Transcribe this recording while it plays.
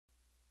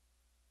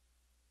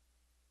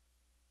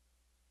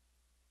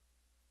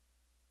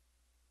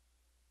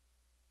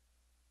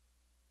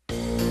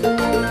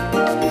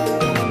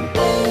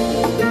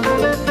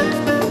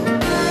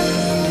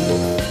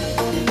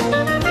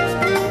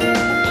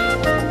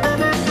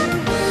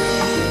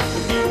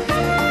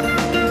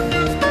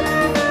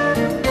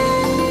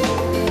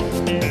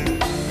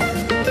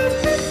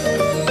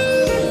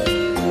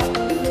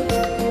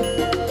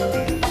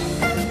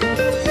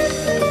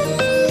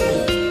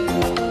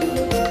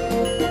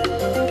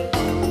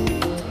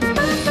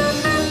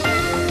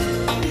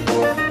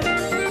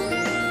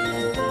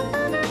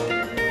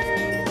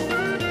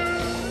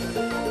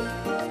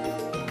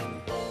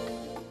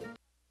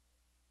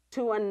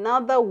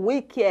another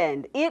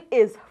weekend. It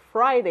is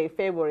Friday,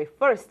 February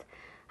 1st.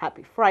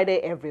 Happy Friday,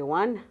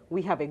 everyone.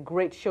 We have a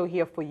great show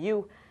here for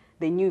you.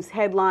 The news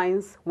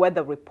headlines,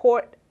 weather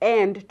report,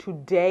 and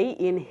today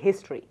in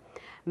history.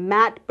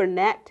 Matt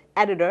Burnett,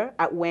 editor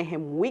at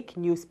Wareham Week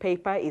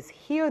newspaper, is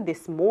here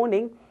this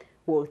morning.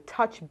 We'll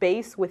touch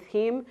base with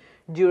him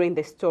during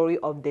the Story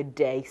of the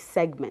Day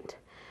segment.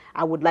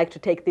 I would like to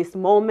take this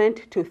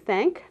moment to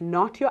thank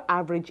Not Your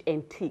Average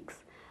Antiques,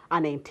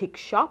 an antique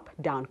shop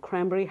down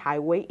Cranberry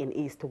Highway in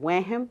East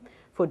Wareham,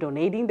 for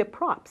donating the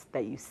props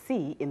that you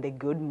see in the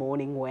Good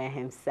Morning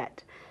Wareham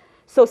set.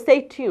 So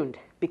stay tuned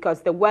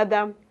because the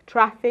weather,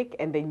 traffic,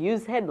 and the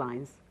news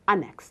headlines are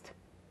next.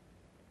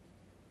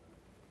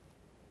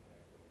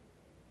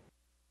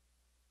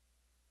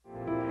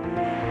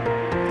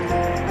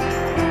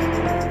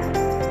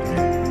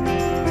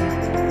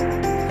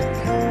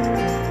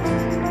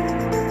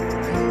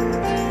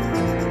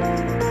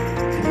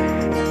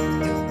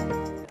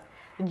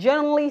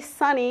 Generally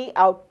sunny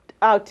out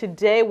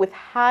today with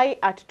high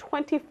at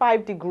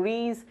 25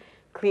 degrees.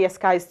 Clear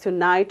skies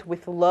tonight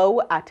with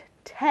low at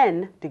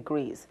 10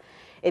 degrees.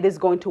 It is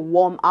going to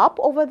warm up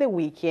over the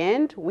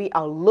weekend. We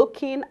are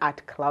looking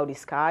at cloudy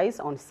skies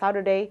on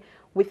Saturday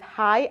with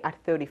high at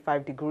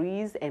 35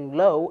 degrees and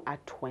low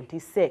at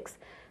 26.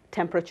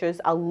 Temperatures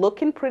are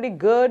looking pretty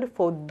good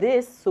for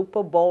this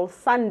Super Bowl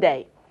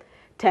Sunday.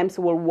 Temps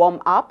will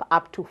warm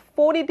up to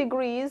 40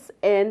 degrees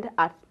and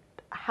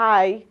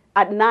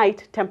at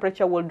night,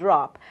 temperature will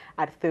drop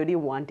at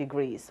 31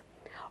 degrees.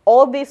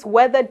 All this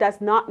weather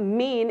does not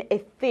mean a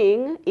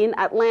thing in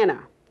Atlanta,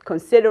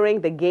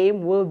 considering the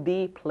game will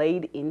be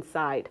played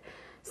inside.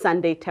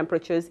 Sunday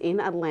temperatures in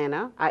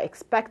Atlanta are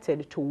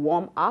expected to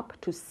warm up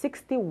to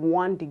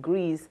 61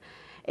 degrees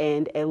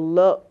and a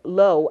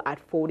low at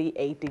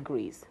 48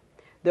 degrees.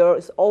 There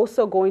is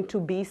also going to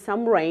be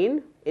some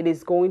rain. It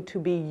is going to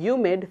be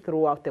humid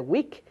throughout the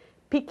week,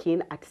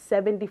 peaking at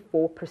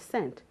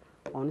 74%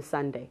 on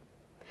Sunday.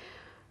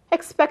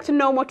 Expect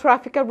no more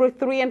traffic at Route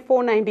 3 and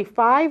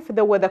 495.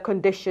 The weather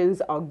conditions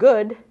are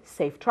good.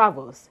 Safe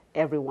travels,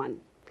 everyone.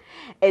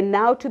 And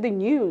now to the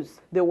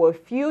news. There were a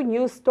few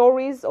news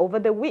stories over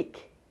the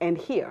week, and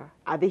here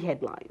are the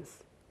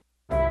headlines.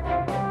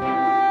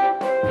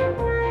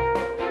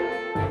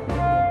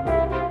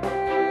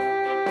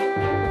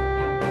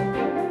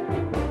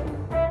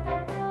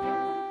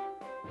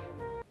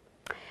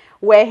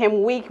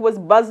 Wareham Week was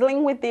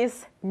bustling with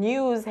this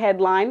news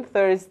headline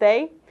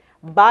Thursday.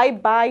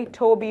 Bye-bye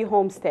Toby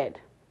Homestead.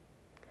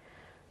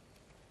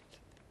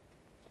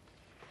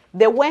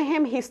 The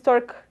Wareham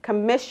Historic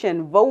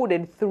Commission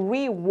voted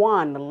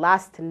 3-1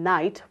 last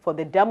night for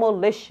the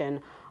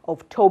demolition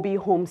of Toby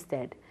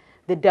Homestead.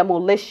 The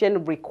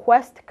demolition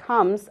request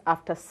comes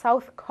after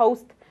South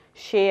Coast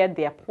shared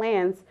their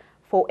plans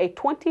for a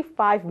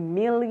 $25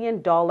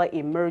 million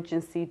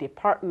emergency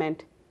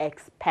department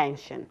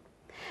expansion.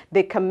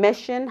 The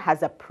commission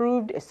has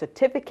approved a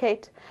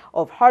certificate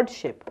of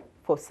hardship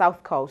for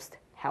South Coast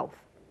Health.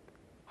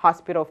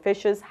 Hospital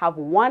officials have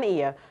 1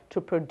 year to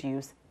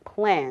produce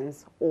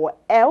plans, or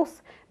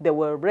else they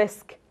will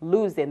risk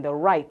losing the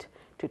right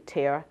to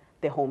tear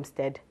the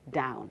homestead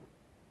down.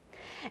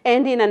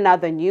 And in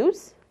another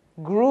news,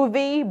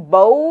 groovy,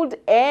 bold,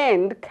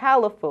 and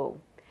colorful.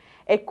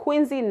 A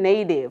Quincy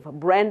native,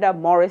 Brenda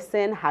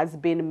Morrison, has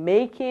been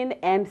making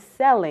and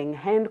selling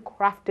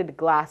handcrafted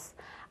glass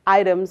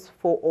items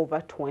for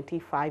over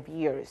 25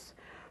 years.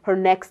 Her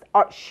next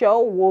art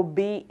show will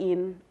be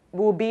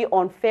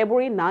on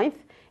February 9th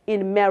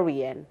in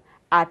Marion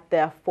at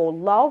the For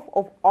Love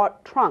of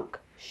Art Trunk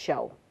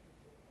show.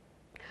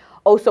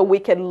 Also,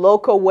 Wicked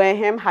Local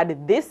Wareham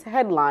had this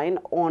headline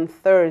on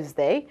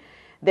Thursday.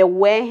 The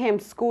Wareham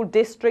School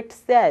District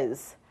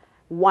says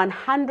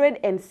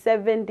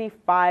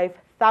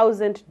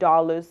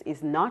 $175,000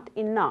 is not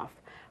enough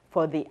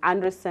for the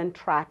Anderson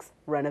Tracks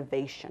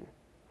renovation.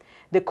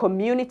 The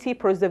Community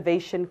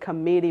Preservation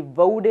Committee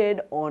voted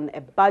on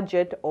a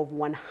budget of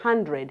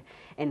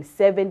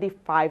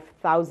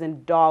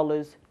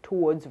 $175,000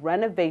 towards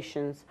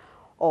renovations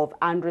of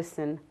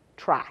Anderson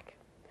Track.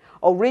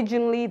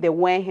 Originally, the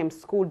Wareham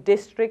School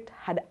District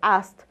had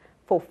asked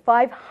for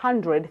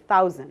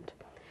 $500,000.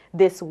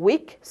 This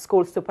week,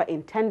 School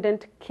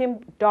Superintendent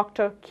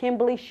Dr.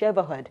 Kimberly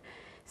Sheverhood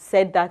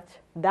said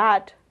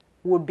that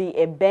would be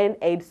a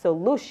band-aid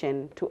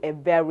solution to a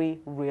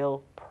very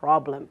real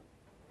problem.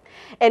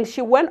 And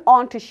she went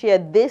on to share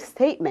this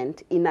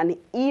statement in an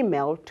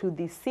email to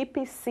the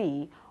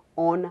CPC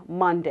on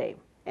Monday,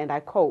 and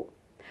I quote,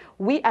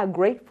 "We are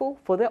grateful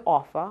for the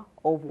offer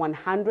of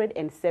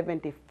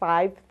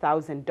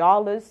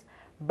 $175,000,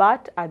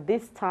 but at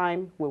this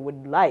time we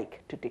would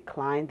like to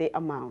decline the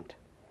amount."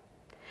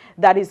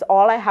 That is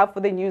all I have for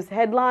the news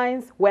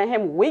headlines.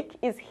 Wareham Week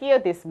is here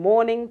this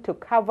morning to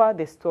cover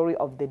the story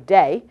of the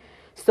day,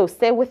 so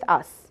stay with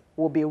us.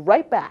 We'll be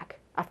right back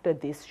after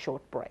this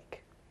short break.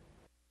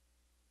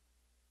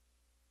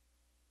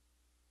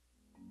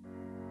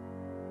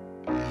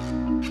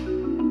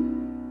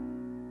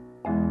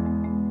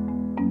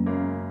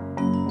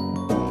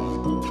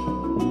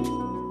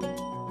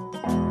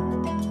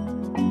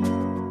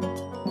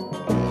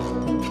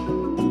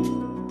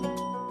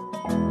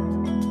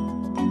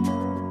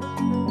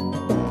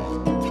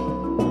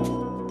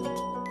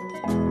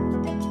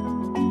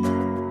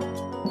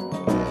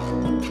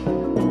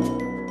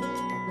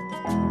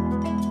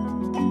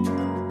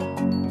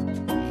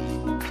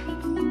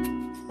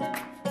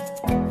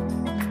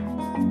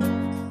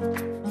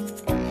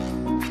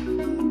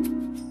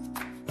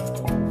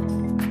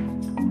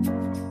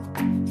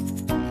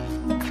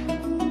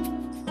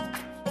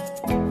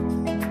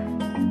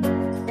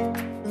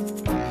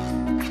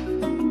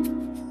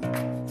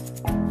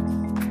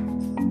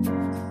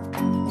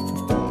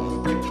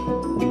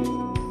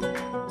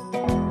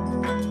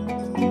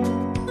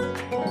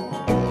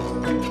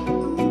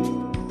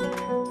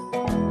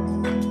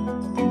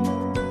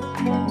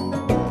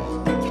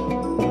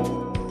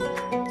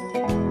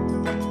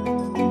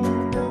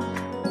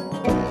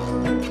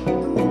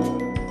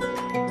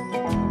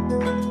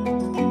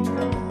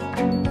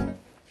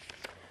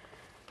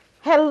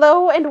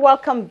 and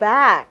welcome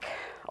back.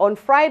 On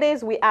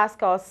Fridays, we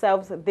ask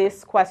ourselves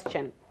this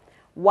question: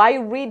 why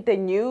read the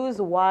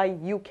news while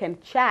you can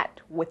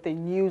chat with the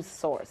news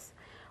source?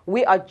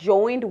 We are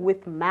joined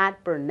with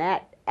Matt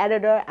Burnett,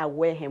 editor at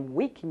Wareham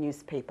Week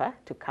newspaper,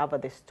 to cover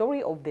the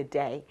story of the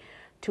day.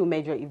 Two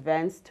major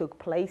events took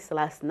place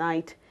last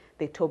night: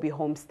 the Toby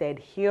Homestead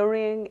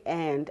hearing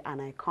and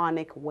an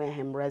iconic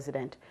Wareham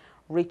resident,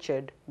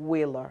 Richard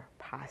Wheeler,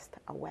 passed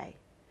away.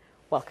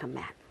 Welcome,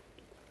 Matt.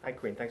 Hi,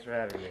 Queen. Thanks for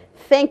having me.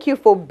 Thank you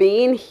for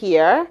being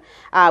here.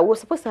 We were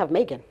supposed to have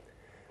Megan.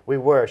 We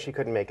were. She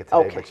couldn't make it today,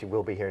 Okay. but she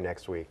will be here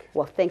next week.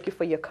 Well, thank you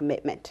for your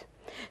commitment.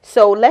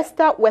 So let's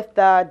start with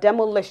the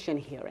demolition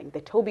hearing,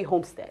 the Toby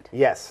Homestead.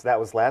 Yes, that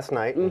was last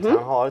night in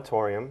Town Hall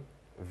Auditorium.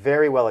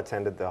 Very well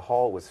attended. The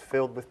hall was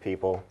filled with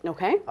people.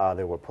 Okay.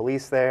 There were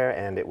police there,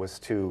 and it was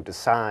to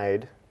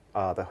decide,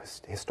 the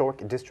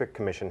Historic District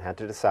Commission had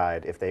to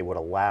decide if they would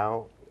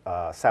allow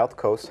South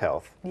Coast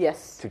Health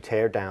Yes. to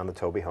tear down the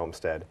Toby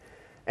Homestead.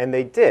 And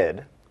they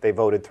did. They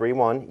voted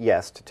 3-1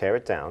 yes to tear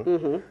it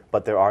down,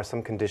 but there are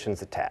some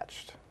conditions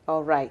attached.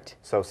 All right.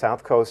 So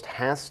South Coast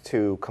has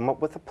to come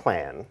up with a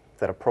plan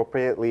that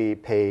appropriately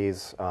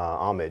pays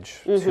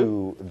homage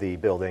to the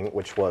building,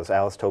 which was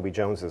Alice Toby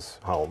Jones's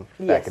home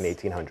back in the Yes.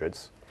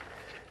 1800s.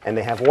 And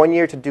they have 1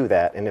 year to do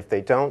that, and if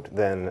they don't,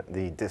 then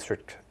the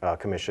District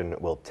Commission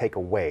will take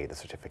away the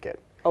certificate,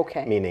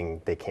 Okay.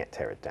 meaning they can't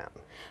tear it down.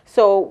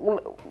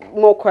 So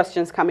more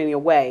questions coming your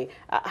way.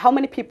 How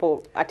many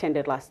people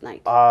attended last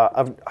night?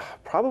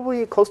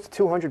 Probably close to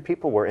 200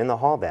 people were in the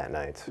hall that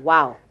night.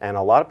 Wow. And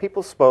a lot of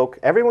people spoke,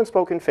 everyone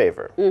spoke in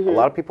favor. A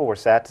lot of people were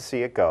sad to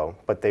see it go,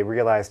 but they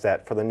realized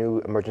that for the new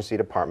emergency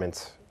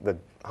departments,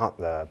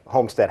 the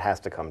homestead has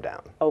to come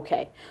down.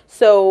 Okay.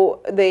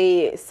 So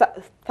the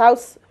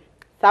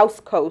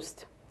South Coast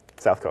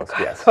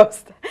Yes.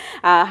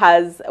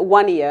 has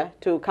 1 year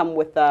to come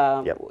with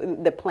Yep.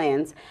 the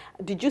plans.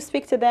 Did you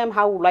speak to them?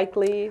 How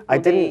likely I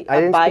will they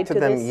didn't abide speak to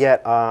them this?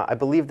 yet. I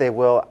believe they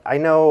will. I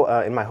know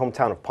in my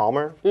hometown of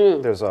Palmer,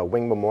 there's a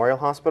Wing Memorial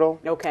Hospital.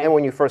 Okay. And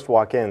when you first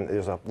walk in,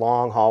 there's a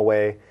long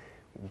hallway,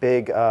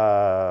 big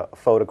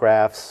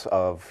photographs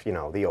of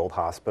the old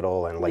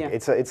hospital, and like Yeah.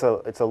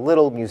 it's a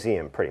little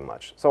museum pretty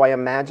much. So I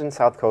imagine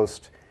South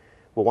Coast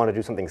will want to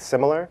do something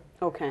similar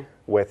Okay.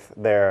 with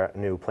their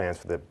new plans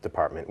for the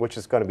department, which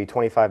is going to be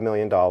 $25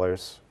 million,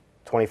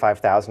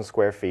 25,000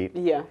 square feet.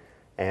 Yeah.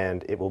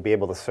 And it will be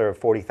able to serve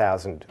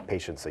 40,000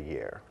 patients a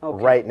year.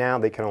 Okay. Right now,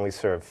 they can only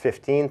serve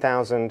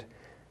 15,000,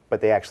 but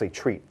they actually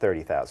treat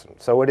 30,000.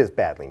 So it is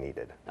badly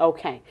needed.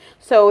 Okay.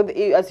 So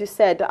as you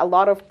said, a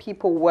lot of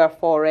people were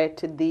for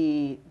it.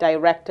 The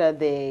director,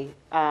 the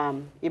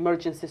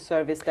emergency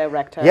service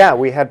director. Yeah,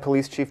 we had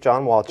Police Chief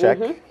John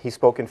Walczek. He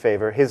spoke in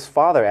favor. His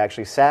father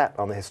actually sat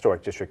on the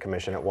Historic District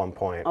Commission at one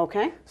point.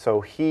 Okay.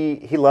 So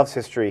he loves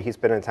history. He's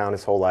been in town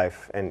his whole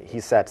life, and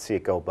he's sad to see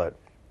it go. But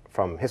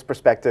from his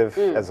perspective,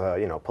 as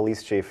a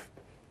police chief,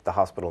 the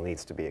hospital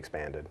needs to be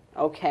expanded.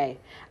 Okay.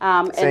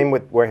 Same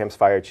with Wareham's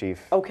fire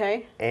chief.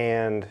 Okay.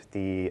 And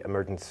the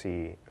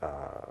emergency,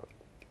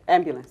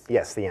 Ambulance.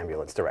 yes, the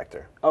ambulance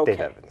director, Okay.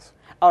 Dave Evans.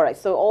 All right.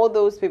 So all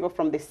those people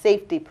from the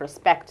safety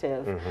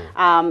perspective.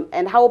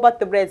 And how about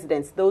the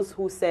residents? Those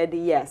who said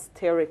yes,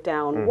 tear it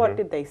down. What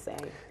did they say?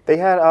 They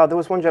had, there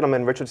was one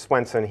gentleman, Richard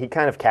Swenson, he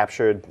kind of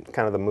captured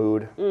kind of the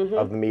mood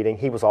of the meeting.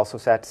 He was also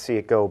sad to see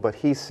it go, but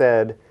he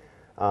said,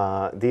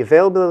 the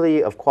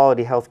availability of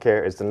quality health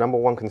care is the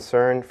 #1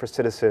 concern for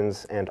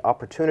citizens, and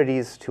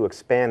opportunities to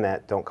expand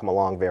that don't come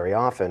along very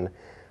often.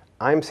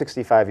 I'm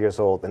 65 years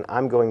old, and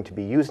I'm going to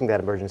be using that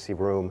emergency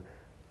room.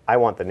 I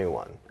want the new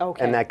one.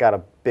 Okay. And that got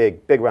a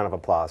big round of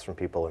applause from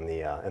people in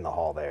the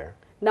hall there.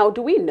 Now,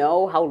 do we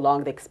know how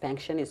long the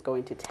expansion is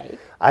going to take?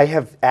 I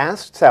have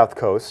asked South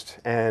Coast,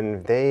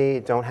 and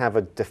they don't have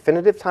a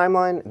definitive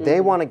timeline.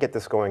 They want to get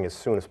this going as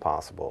soon as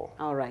possible.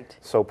 All right.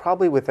 So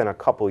probably within a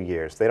couple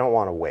years. They don't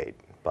want to wait.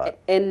 But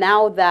And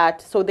now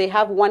that, so they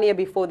have 1 year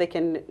before they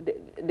can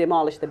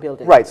demolish the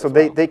building. right, so as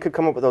well. they could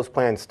come up with those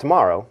plans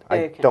tomorrow.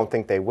 I Okay. don't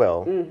think they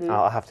will.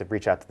 I'll have to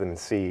reach out to them and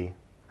see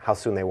how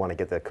soon they want to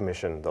get the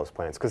commission those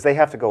plans, because they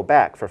have to go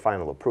back for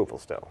final approval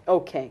still.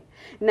 Okay.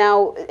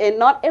 Now, and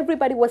not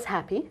everybody was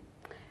happy.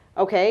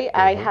 Okay,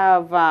 I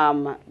have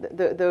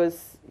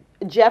there's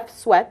Jeff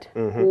Sweat,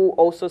 who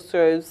also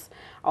serves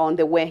on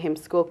the Wareham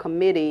School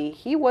Committee.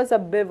 He was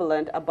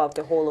ambivalent about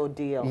the whole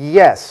ordeal.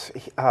 Yes,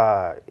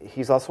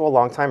 he's also a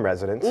longtime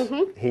resident.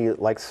 He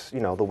likes,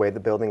 the way the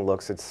building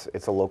looks.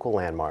 It's a local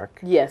landmark.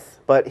 Yes.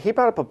 But he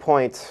brought up a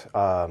point,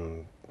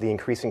 the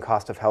increasing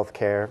cost of health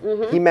care.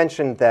 He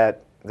mentioned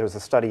that there's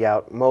a study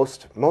out,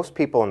 most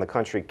people in the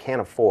country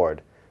can't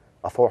afford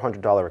a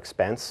 $400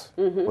 expense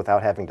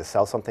without having to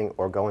sell something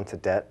or go into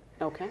debt.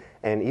 Okay.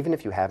 And even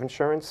if you have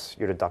insurance,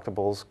 your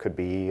deductibles could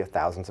be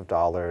thousands of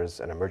dollars.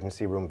 An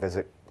emergency room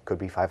visit could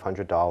be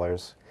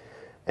 $500.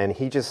 And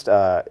he just,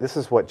 this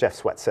is what Jeff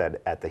Sweat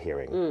said at the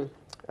hearing.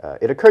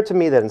 It occurred to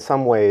me that in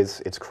some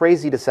ways, it's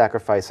crazy to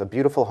sacrifice a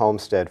beautiful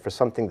homestead for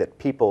something that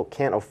people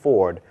can't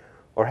afford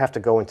or have to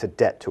go into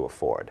debt to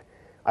afford.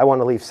 I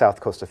want to leave South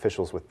Coast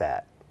officials with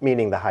that,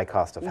 meaning the high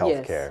cost of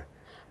health care.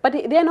 But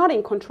they're not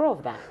in control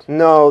of that.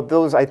 No,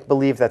 those, I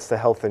believe that's the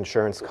health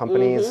insurance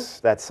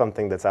companies. That's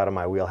something that's out of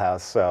my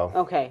wheelhouse, so.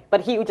 Okay,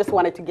 but he just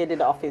wanted to get it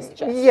off his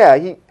chest. Yeah,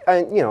 you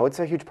know, it's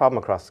a huge problem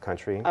across the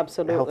country.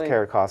 Absolutely.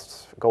 Healthcare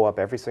costs go up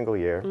every single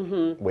year.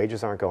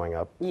 Wages aren't going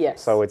up.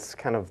 Yes. So it's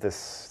kind of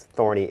this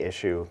thorny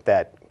issue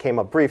that came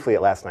up briefly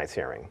at last night's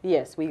hearing.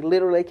 Yes, we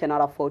literally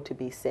cannot afford to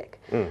be sick.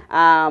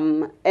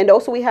 And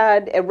also we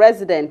had a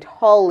resident,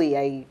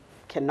 Holly,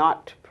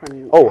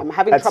 I'm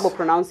having trouble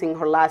pronouncing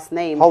her last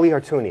name. Holly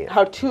Hartunian.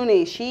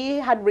 Hartuni, she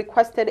had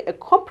requested a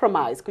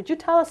compromise. Could you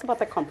tell us about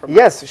the compromise?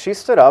 Yes, she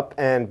stood up,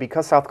 and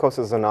because South Coast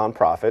is a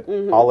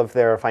nonprofit, all of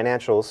their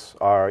financials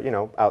are, you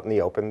know, out in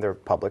the open. They're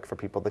public for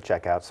people to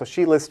check out. So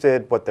she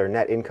listed what their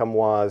net income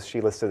was. She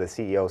listed the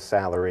CEO's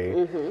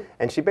salary.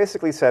 And she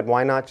basically said,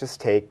 why not just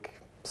take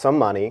some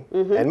money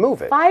and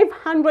move it?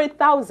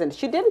 500,000.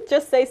 She didn't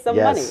just say some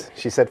money. Yes,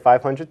 she said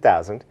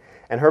 500,000.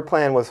 And her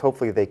plan was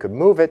hopefully they could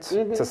move it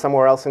to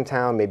somewhere else in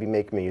town, maybe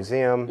make a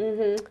museum.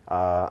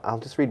 I'll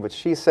just read what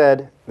she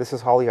said. This is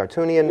Holly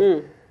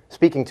Hartunian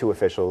speaking to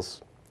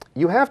officials.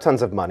 You have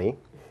tons of money.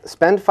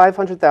 Spend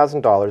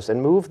 $500,000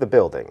 and move the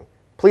building.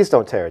 Please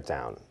don't tear it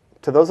down.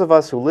 To those of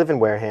us who live in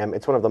Wareham,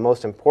 it's one of the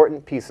most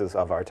important pieces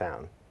of our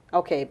town.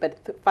 Okay,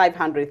 but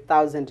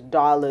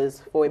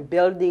 $500,000 for a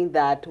building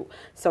that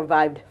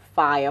survived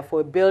fire,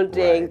 for a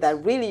building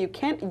that really you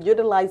can't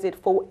utilize it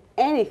for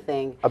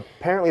anything.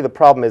 Apparently the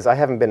problem is, I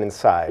haven't been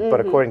inside, but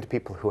according to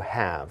people who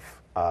have,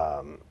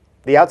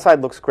 the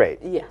outside looks great,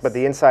 but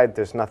the inside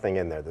there's nothing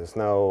in there. There's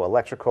no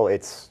electrical.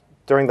 It's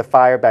during the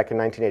fire back in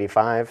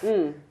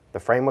 1985, the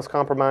frame was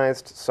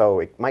compromised, so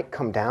it might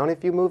come down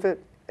if you move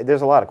it.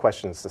 There's a lot of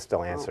questions to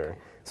still answer.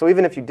 So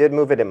even if you did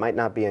move it, it might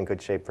not be in good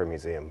shape for a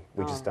museum.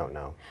 We just don't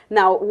know.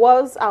 Now,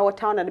 was our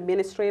town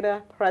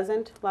administrator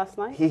present last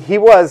night? He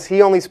was.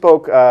 He only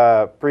spoke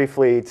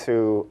briefly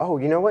to, oh,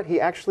 you know what?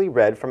 He actually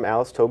read from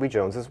Alice Toby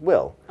Jones's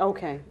will.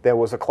 Okay. There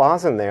was a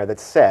clause in there that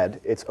said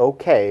it's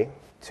okay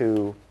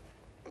to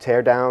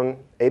tear down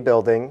a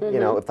building, you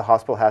know, if the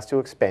hospital has to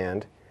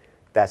expand.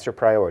 That's your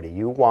priority.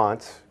 You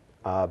want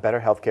better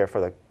health care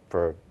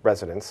for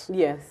residents.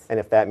 Yes. And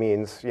if that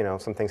means, you know,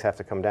 some things have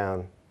to come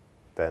down,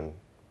 then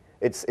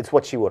it's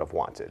what she would have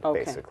wanted,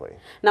 basically.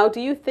 Now, do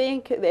you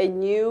think a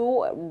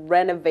new,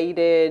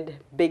 renovated,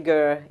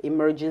 bigger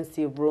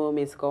emergency room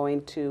is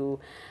going to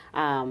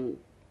add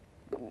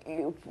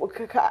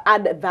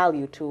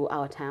value to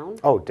our town?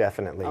 Oh,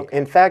 definitely.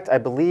 In fact, I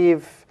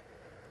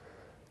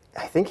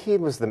think he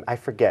was I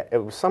forget,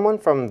 it was someone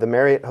from the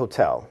Marriott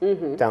Hotel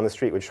down the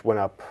street, which went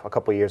up a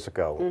couple years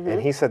ago.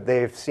 And he said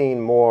they've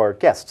seen more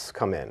guests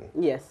come in.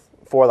 Yes.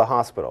 For the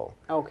hospital.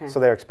 Okay. So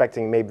they're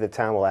expecting maybe the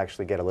town will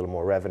actually get a little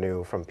more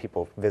revenue from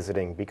people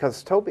visiting,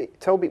 because Toby,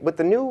 with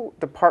the new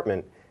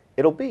department,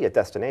 it'll be a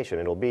destination.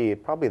 It'll be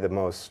probably the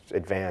most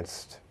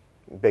advanced,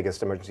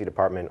 biggest emergency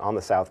department on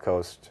the South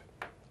Coast.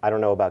 I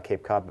don't know about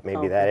Cape Cod, but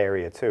maybe that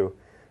area too.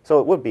 So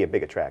it would be a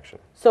big attraction.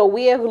 So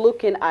we are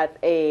looking at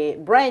a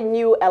brand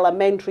new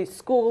elementary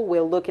school.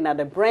 We're looking at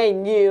a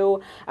brand new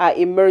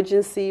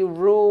emergency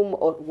room,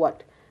 or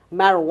what?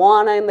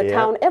 Marijuana in the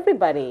town,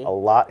 everybody. A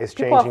lot is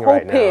changing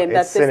right now.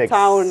 It's an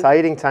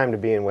exciting time to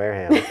be in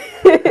Wareham.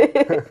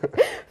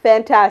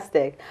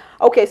 Fantastic.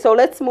 Okay, so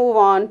let's move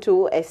on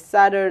to a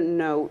sadder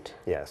note.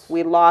 Yes.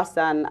 We lost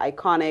an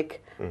iconic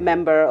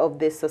member of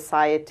this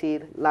society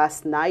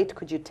last night.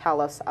 Could you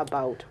tell us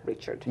about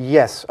Richard?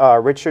 Yes,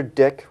 Richard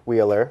Dick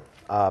Wheeler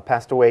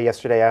passed away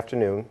yesterday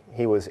afternoon.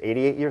 He was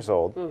 88 years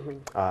old.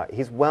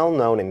 He's well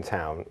known in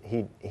town.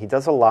 He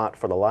does a lot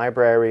for the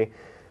library.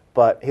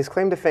 But his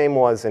claim to fame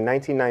was in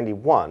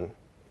 1991,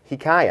 he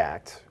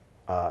kayaked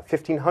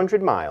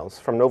 1,500 miles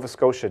from Nova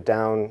Scotia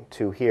down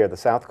to here, the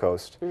South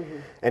Coast,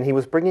 and he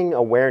was bringing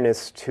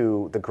awareness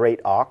to the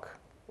great auk,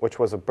 which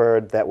was a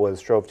bird that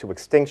was drove to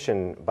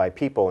extinction by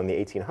people in the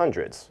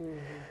 1800s.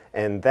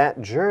 And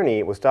that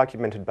journey was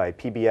documented by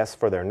PBS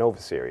for their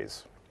Nova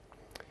series.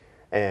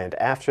 And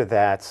after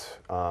that,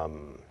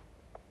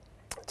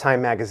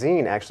 Time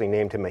magazine actually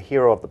named him a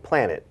hero of the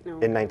planet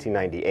in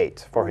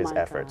 1998 for his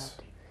efforts.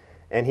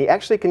 And he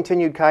actually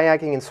continued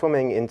kayaking and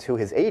swimming into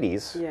his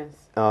 80s. Yes.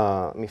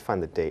 Let me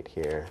find the date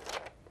here.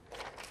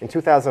 In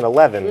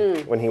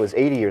 2011, when he was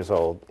 80 years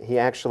old, he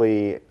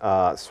actually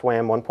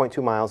swam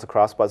 1.2 miles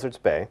across Buzzards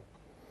Bay.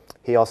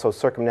 He also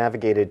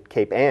circumnavigated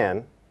Cape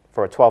Ann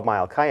for a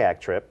 12-mile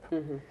kayak trip.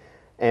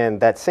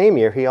 And that same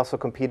year, he also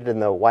competed in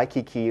the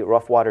Waikiki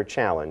Rough Water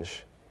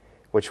Challenge,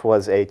 which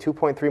was a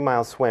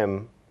 2.3-mile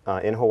swim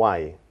in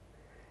Hawaii.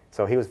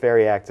 So he was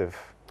very active.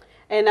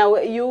 And now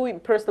you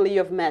personally,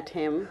 you've met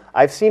him.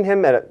 I've seen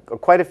him at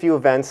quite a few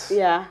events.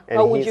 Yeah.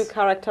 How would you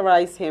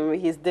characterize him,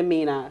 his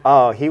demeanor?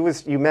 Oh,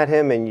 you met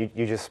him and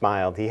you just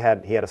smiled. He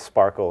had a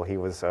sparkle. He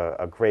was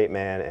a great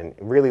man and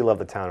really loved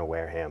the town of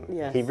Wareham.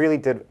 Yes. He really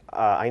did.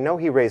 I know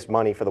he raised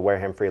money for the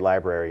Wareham Free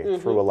Library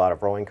through a lot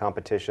of rowing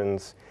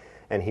competitions,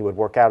 and he would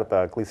work out at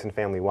the Gleason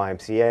Family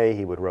YMCA.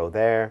 He would row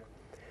there.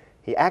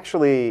 He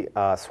actually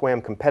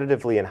swam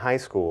competitively in high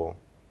school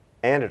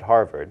and at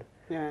Harvard.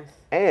 Yes.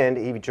 And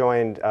he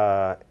joined,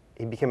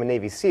 he became a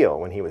Navy SEAL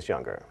when he was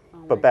younger.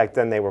 but back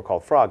then they were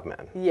called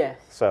frogmen. Yes.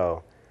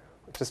 So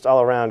just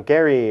all around,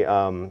 Gary,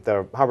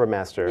 the harbor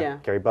master, Yeah.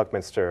 Gary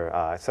Buckminster,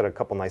 said a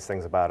couple nice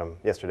things about him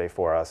yesterday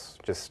for us.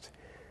 Just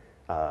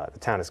the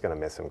town is going to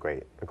miss him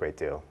a great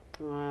deal.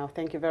 Wow,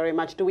 thank you very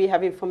much. Do we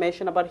have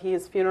information about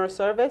his funeral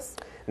service?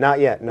 Not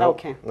yet. Nope.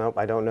 Okay. Nope.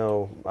 I don't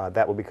know.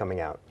 That will be coming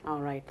out.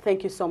 All right.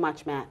 Thank you so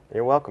much, Matt.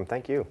 You're welcome.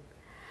 Thank you.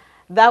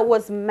 That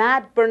was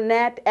Matt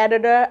Burnett,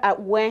 editor at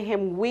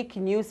Wareham Week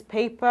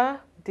newspaper,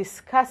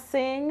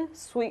 discussing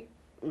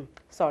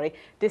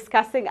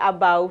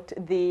about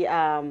the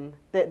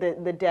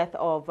death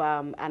of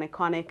an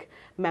iconic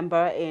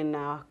member in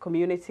our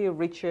community,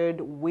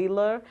 Richard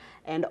Wheeler,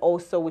 and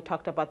also we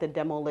talked about the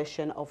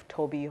demolition of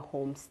Toby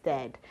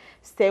Homestead.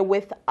 Stay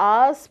with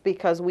us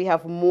because we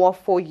have more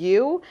for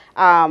you.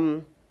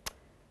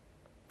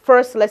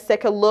 First, let's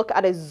take a look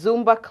at a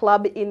Zumba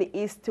club in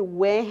East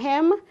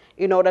Wareham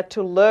in order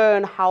to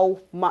learn how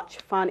much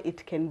fun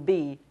it can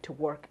be to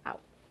work out.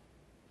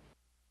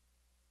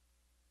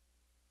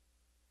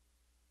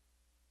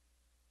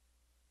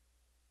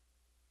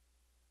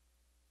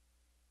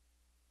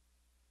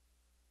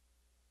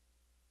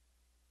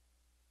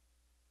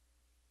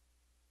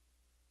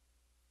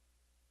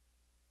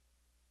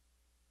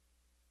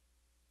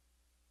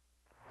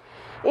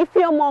 If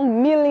you're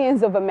among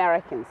millions of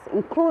Americans,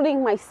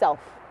 including myself,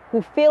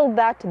 who feel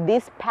that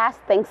this past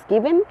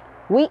Thanksgiving,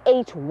 we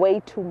ate way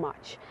too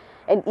much.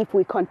 And if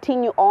we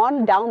continue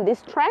on down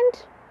this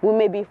trend, we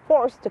may be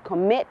forced to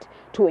commit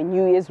to a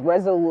New Year's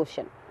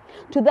resolution.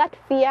 To that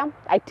fear,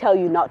 I tell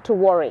you not to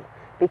worry,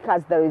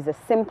 because there is a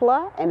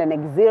simpler and an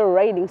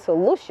exhilarating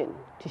solution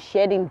to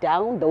shedding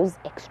down those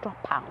extra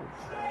pounds.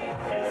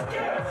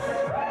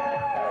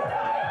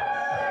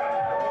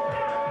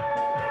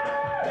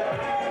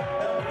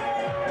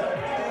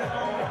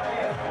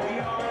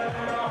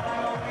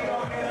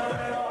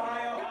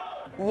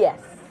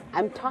 Yes,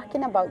 I'm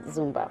talking about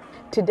Zumba.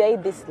 Today,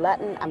 this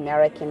Latin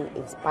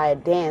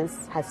American-inspired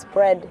dance has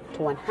spread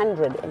to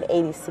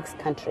 186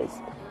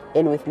 countries,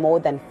 and with more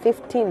than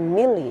 15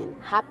 million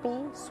happy,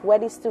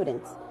 sweaty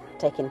students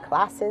taking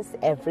classes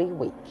every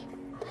week.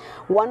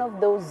 One of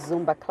those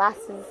Zumba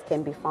classes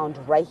can be found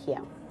right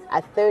here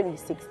at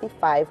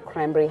 3065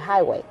 Cranberry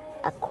Highway,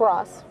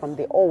 across from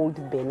the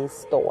old Benny's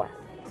store.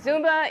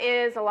 Zumba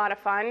is a lot of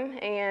fun,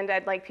 and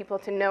I'd like people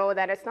to know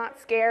that it's not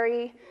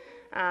scary.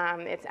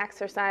 It's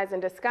exercise in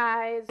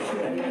disguise.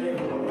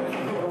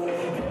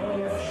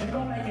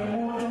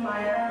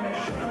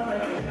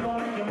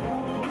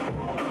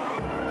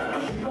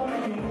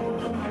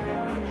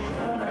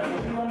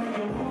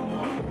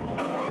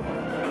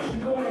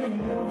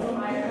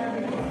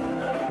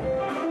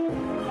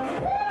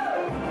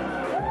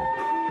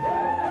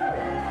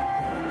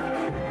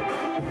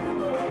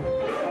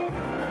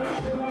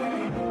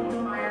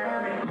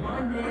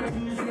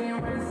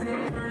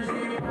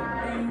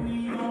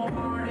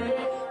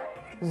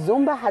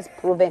 Zumba has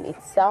proven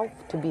itself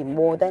to be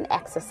more than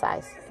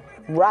exercise,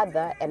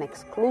 rather an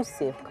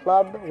exclusive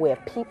club where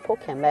people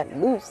can let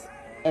loose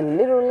and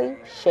literally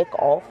shake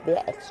off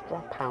their extra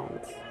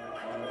pounds.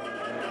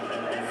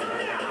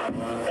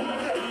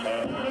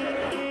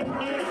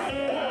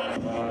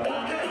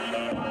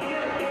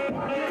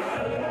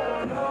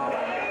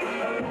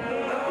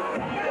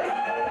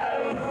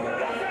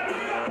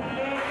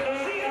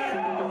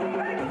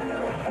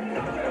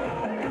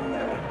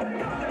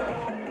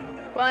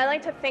 Well, I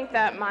like to think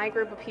that my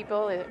group of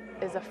people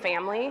is a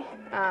family.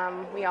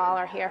 We all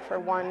are here for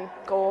one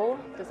goal.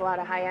 There's a lot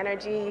of high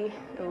energy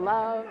and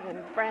love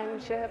and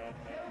friendship,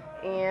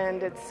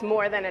 and it's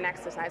more than an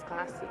exercise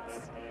class,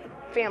 it's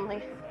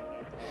family.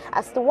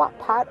 As to what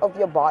part of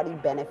your body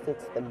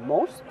benefits the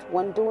most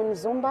when doing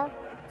Zumba?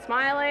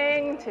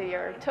 Smiling to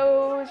your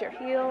toes, your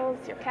heels,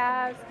 your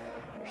calves,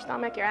 your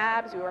stomach, your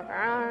abs. We work our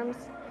arms.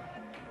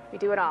 We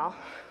do it all.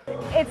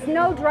 It's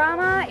no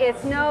drama,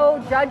 it's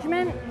no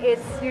judgment,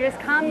 it's you just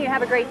come, you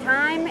have a great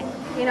time.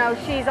 You know,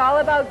 she's all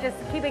about just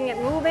keeping it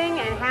moving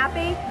and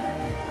happy.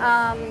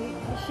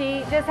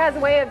 She just has a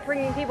way of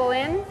bringing people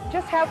in.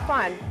 Just have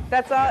fun.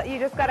 That's all. You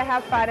just got to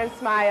have fun and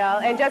smile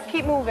and just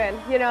keep moving,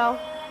 you know,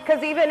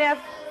 because even if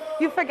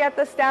you forget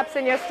the steps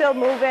and you're still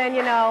moving,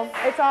 you know,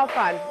 it's all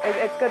fun.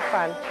 It's good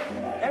fun.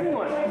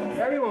 Everyone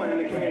in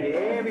the community,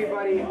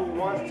 everybody who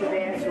wants to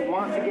dance, who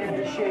wants to get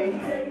into shape,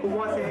 who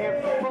wants to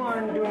have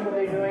fun doing what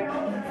they're doing,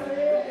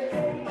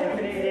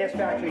 Infinity Dance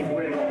Factory is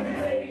where to go.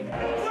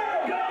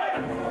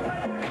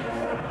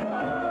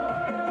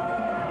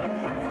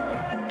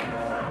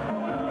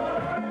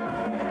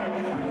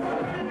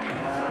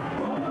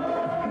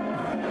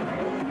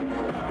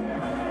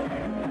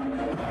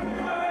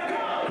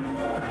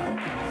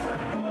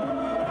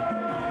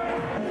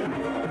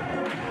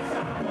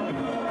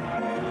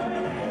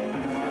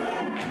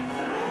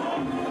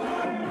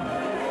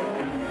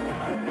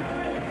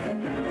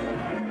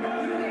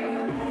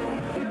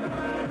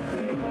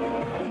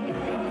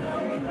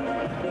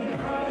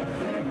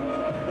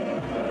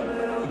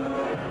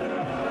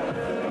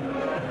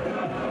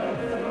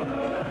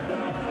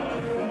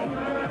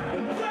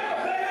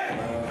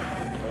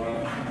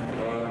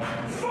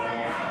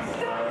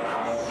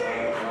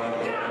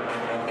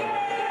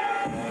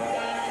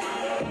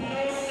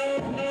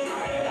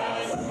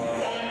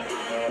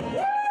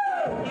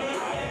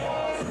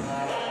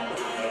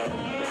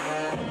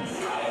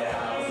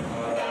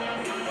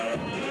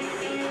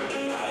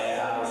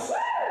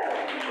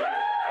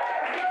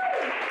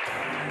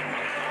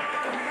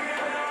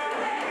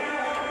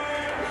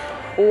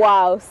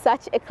 Wow,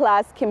 such a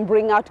class can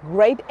bring out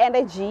great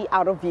energy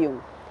out of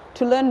you.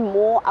 To learn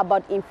more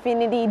about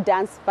Infinity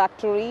Dance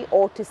Factory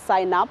or to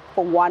sign up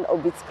for one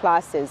of its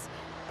classes,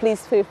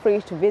 please feel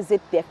free to visit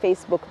their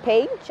Facebook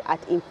page at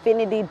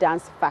Infinity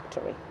Dance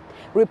Factory.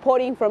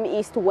 Reporting from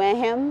East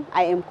Wareham,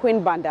 I am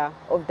Queen Banda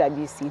of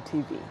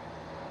WCTV.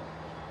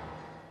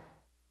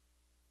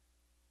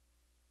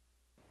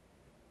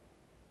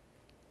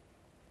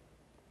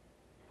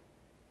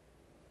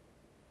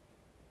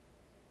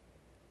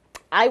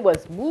 I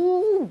was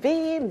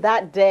moving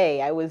that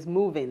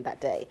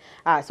day.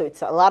 So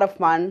it's a lot of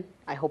fun.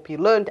 I hope you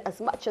learned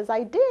as much as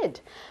I did.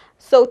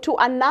 So to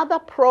another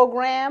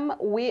program,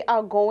 we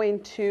are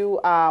going to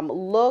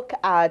look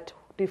at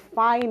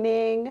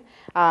redefining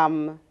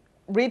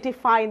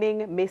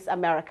Miss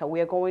America. We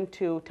are going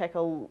to take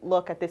a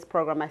look at this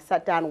program. I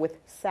sat down with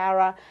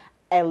Sarah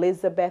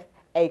Elizabeth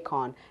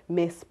Akon,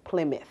 Miss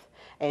Plymouth,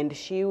 and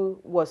she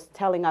was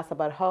telling us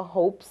about her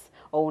hopes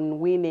on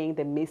winning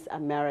the Miss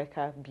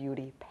America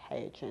beauty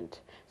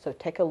pageant. So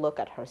take a look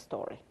at her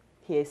story.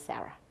 Here's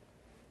Sarah.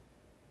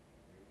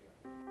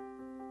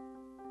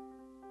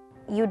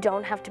 You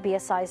don't have to be a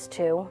size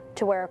 2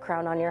 to wear a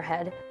crown on your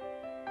head.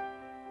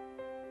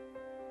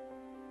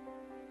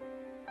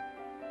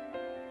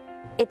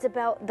 It's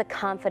about the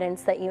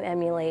confidence that you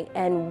emulate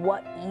and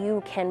what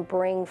you can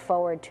bring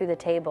forward to the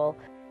table.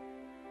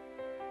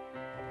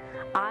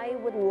 I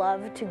would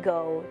love to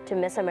go to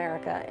Miss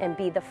America and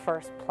be the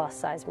first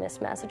plus-size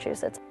Miss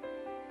Massachusetts.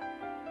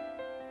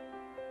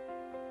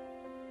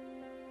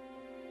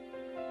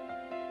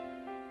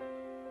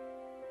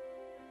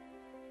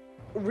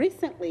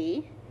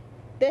 Recently,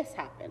 this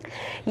happened.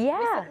 Yeah.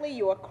 Recently,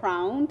 you were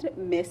crowned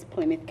Miss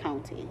Plymouth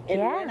County. And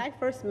Yeah. when I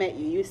first met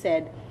you, you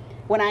said,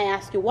 when I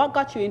asked you what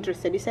got you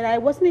interested, you said, I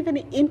wasn't even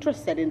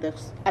interested in the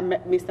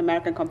Miss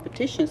American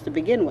competitions to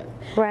begin with.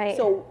 Right.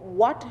 So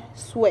what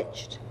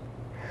switched?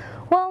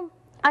 Well,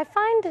 I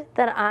find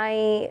that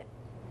I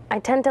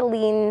tend to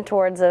lean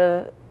towards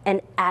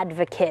an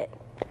advocate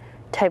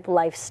type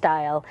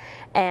lifestyle,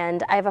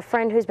 and I have a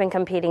friend who's been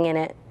competing in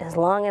it as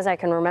long as I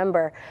can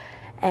remember,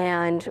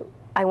 and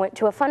I went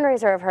to a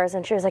fundraiser of hers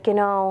and she was like, you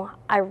know,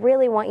 I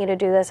really want you to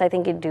do this. I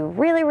think you'd do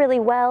really, really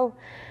well.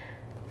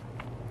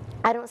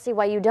 I don't see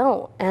why you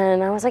don't.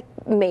 And I was like,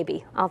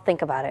 maybe, I'll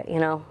think about it, you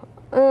know.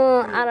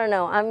 I don't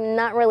know. I'm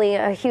not really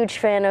a huge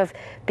fan of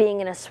being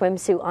in a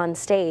swimsuit on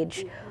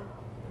stage.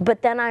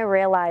 But then I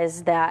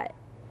realized that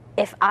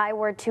if I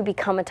were to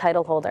become a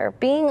title holder,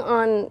 being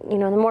on, you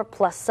know, the more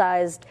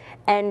plus-sized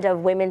end of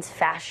women's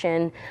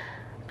fashion,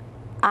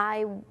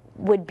 I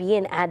would be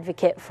an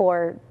advocate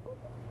for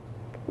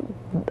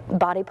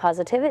body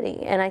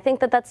positivity. And I think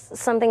that that's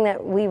something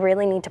that we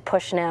really need to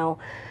push now,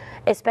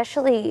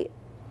 especially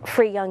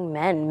for young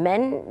men.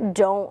 Men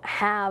don't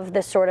have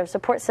the sort of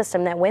support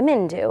system that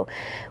women do,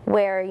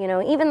 where, you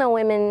know, even though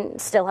women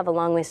still have a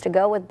long ways to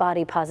go with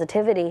body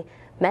positivity,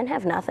 men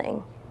have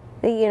nothing.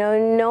 You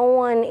know, no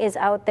one is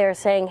out there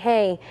saying,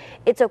 hey,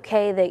 it's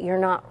okay that you're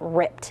not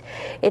ripped.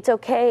 It's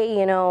okay,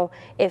 you know,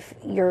 if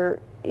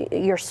you're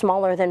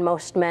smaller than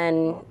most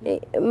men.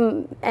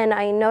 And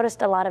I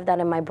noticed a lot of that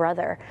in my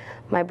brother.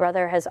 My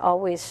brother has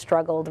always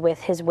struggled with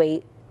his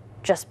weight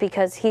just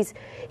because he's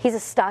a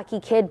stocky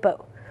kid,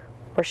 but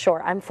we're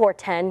short. I'm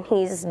 4'10",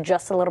 he's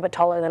just a little bit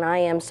taller than I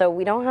am, so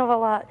we don't have a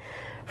lot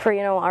for,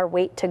 you know, our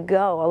weight to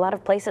go, a lot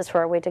of places for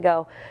our weight to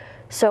go.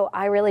 So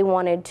I really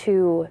wanted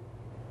to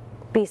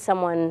be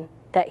someone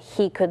that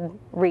he could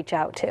reach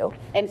out to.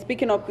 And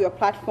speaking of your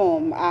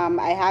platform,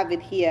 I have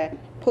it here,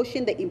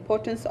 pushing the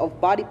importance of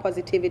body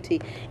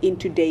positivity in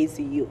today's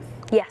youth.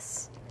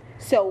 Yes.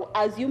 So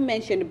as you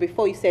mentioned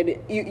before, you said,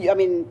 I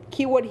mean,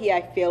 keyword here,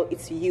 I feel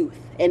it's youth.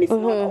 And it's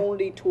not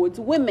only towards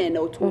women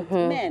or towards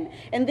men.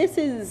 And this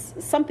is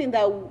something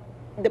that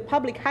the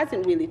public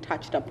hasn't really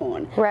touched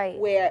upon. Right.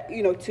 Where,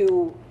 you know,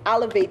 to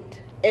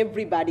elevate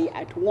everybody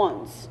at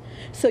once.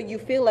 So you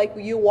feel like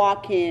you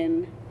walk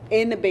in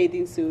a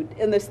bathing suit,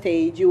 in the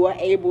stage, you are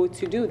able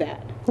to do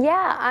that.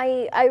 Yeah,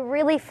 I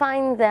really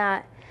find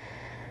that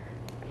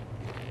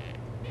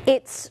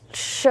it's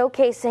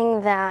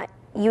showcasing that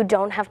you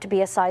don't have to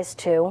be a size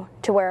 2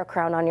 to wear a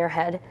crown on your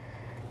head.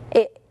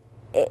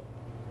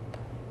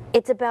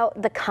 It's about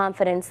the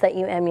confidence that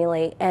you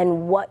emulate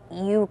and what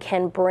you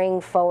can bring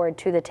forward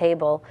to the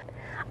table.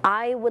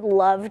 I would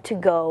love to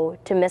go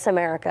to Miss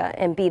America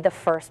and be the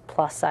first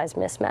plus-size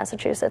Miss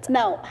Massachusetts.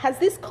 Now, has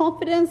this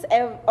confidence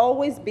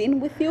always been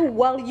with you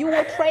while you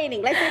were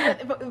training? Let's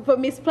say for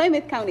Miss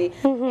Plymouth County,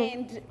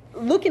 and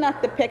looking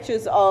at the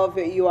pictures of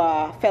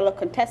your fellow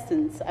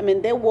contestants, I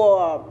mean, they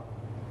were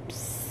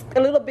a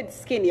little bit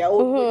skinnier,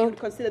 or what you would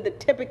consider the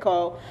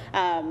typical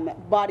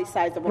body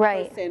size of a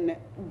person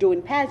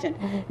doing pageant.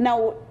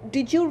 Now,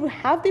 did you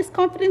have this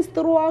confidence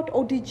throughout,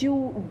 or did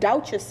you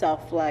doubt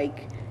yourself,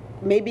 like,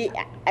 maybe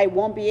I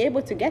won't be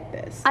able to get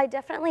this? I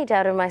definitely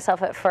doubted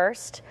myself at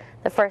first.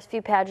 The first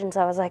few pageants,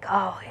 I was like,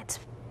 oh,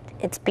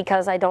 it's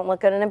because I don't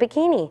look good in a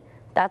bikini.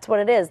 That's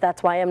what it is.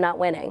 That's why I'm not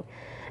winning.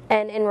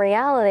 And in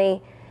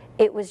reality,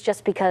 it was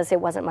just because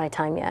it wasn't my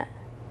time yet.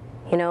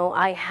 You know,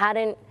 I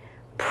hadn't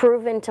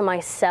proven to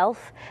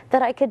myself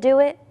that I could do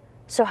it,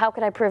 so how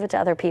could I prove it to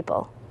other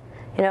people?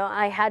 You know,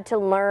 I had to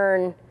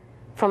learn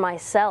for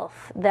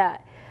myself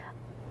that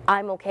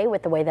I'm okay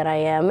with the way that I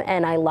am,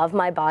 and I love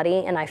my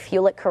body, and I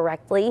fuel it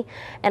correctly,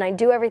 and I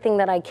do everything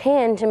that I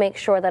can to make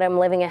sure that I'm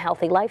living a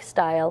healthy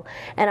lifestyle,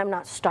 and I'm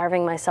not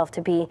starving myself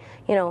to be,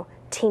 you know,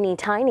 teeny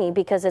tiny,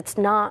 because it's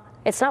not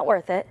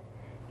worth it.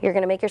 You're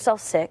going to make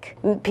yourself sick.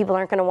 People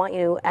aren't going to want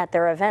you at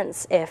their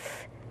events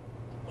if,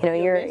 you know,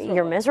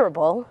 you're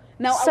miserable.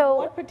 Now, so, at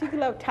what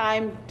particular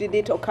time did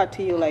it occur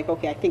to you, like,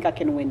 okay, I think I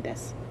can win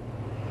this?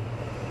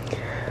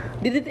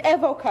 Did it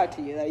ever occur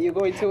to you that you're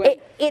going to win?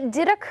 It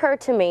did occur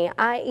to me.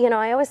 I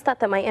always thought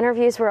that my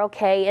interviews were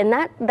okay, and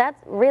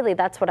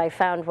that's what I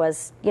found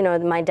was, you know,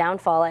 my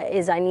downfall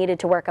is I needed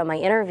to work on my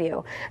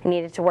interview. I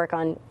needed to work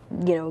on,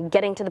 you know,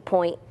 getting to the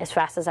point as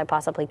fast as I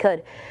possibly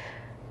could.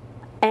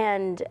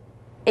 And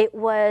it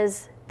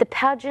was the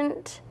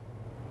pageant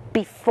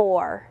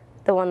before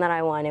the one that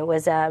I won. It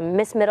was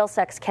Miss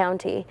Middlesex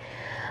County.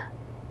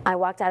 I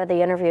walked out of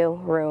the interview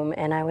room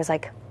and I was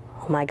like,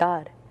 oh my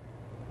God.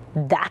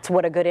 That's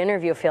what a good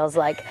interview feels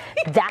like.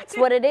 That's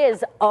what it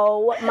is.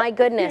 Oh my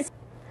goodness.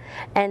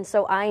 And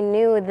so I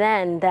knew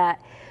then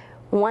that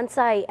once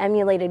I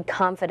emulated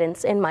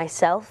confidence in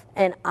myself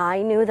and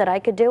I knew that I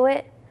could do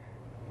it,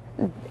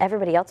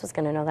 everybody else was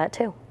going to know that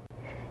too.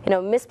 You know,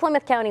 Miss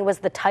Plymouth County was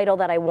the title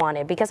that I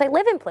wanted because I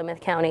live in Plymouth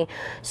County.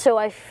 So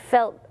I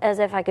felt as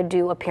if I could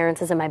do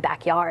appearances in my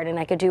backyard and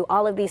I could do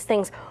all of these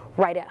things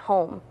right at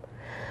home.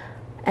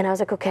 And I was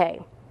like, okay,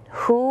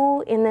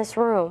 who in this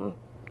room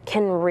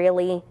can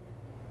really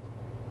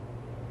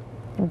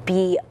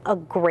be a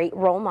great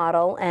role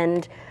model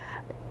and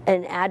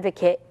an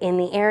advocate in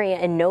the area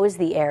and knows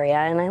the area?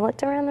 And I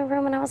looked around the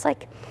room and I was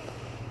like,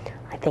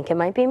 I think it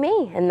might be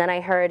me. And then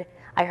I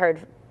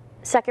heard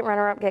second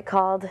runner-up get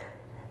called,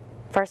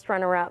 first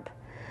runner-up,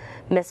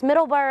 Miss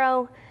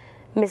Middleborough,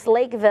 Miss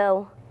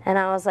Lakeville, and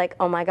I was like,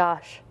 oh my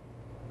gosh,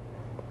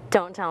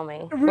 don't tell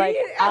me. Really? Like,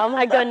 oh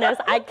my goodness,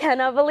 I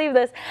cannot believe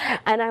this.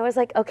 And I was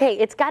like, okay,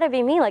 it's gotta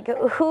be me. Like,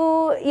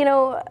 who, you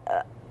know,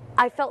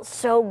 I felt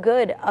so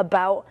good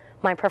about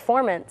my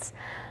performance.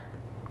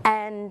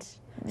 And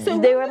so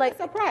they were like,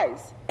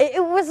 surprise.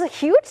 It was a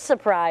huge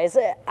surprise.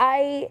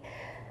 I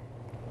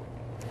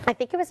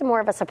think it was more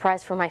of a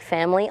surprise for my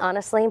family,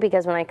 honestly,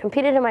 because when I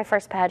competed in my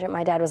first pageant,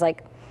 my dad was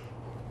like,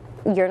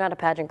 you're not a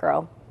pageant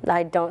girl.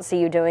 I don't see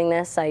you doing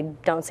this. I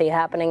don't see it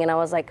happening. And I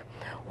was like,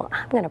 well,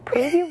 I'm going to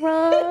prove you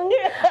wrong.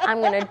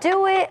 I'm going to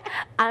do it.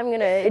 I'm going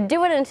to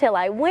do it until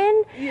I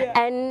win. Yeah.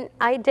 And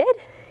I did,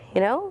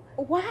 you know.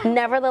 Wow.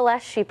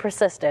 Nevertheless, she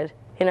persisted.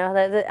 You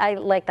know, I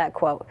like that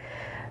quote.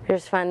 I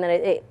just find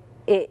that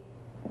it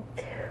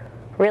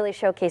really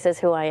showcases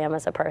who I am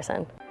as a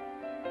person.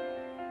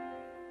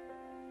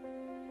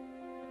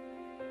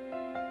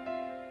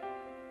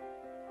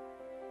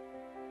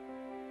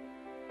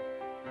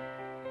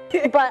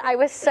 But I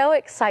was so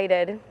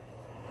excited.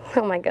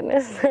 Oh my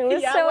goodness. I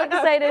was so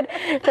excited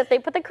that they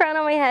put the crown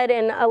on my head,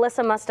 and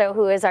Alyssa Musto,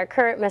 who is our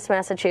current Miss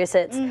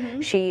Massachusetts,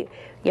 she,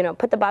 you know,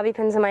 put the bobby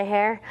pins in my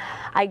hair.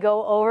 I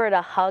go over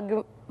to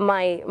hug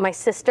my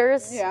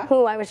sisters,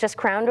 who I was just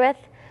crowned with.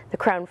 The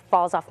crown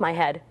falls off my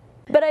head.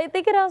 But I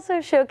think it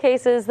also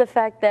showcases the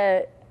fact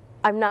that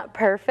I'm not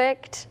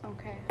perfect.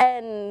 Okay.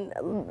 And,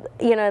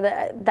 you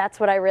know, that's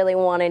what I really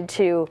wanted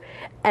to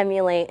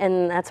emulate,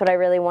 and that's what I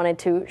really wanted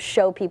to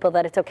show people,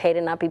 that it's okay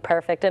to not be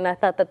perfect. And I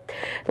thought that,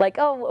 like,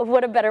 oh,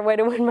 what a better way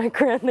to win my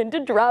crown than to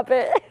drop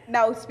it.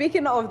 Now,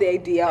 speaking of the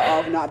idea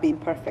of not being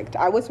perfect,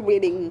 I was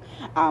reading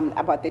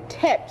about the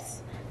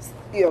tips,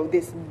 you know,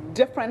 these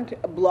different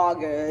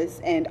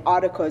bloggers and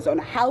articles on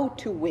how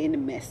to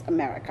win Miss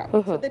America.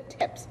 So the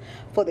tips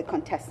for the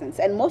contestants.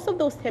 And most of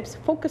those tips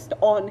focused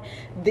on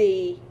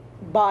the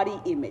body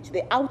image,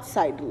 the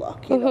outside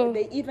look. You know,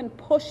 they even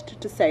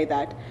pushed to say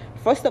that,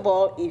 first of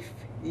all, if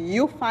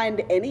you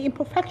find any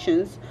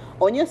imperfections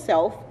on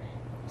yourself,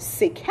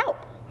 seek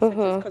help, such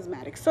as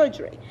cosmetic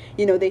surgery.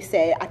 You know, they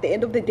say at the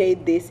end of the day,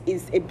 this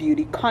is a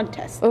beauty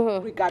contest,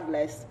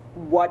 regardless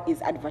what is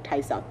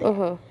advertised out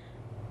there.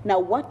 Now,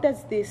 what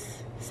does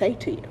this say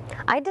to you?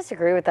 I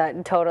disagree with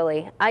that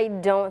totally. I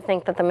don't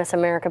think that the Miss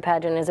America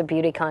pageant is a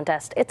beauty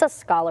contest. It's a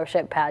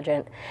scholarship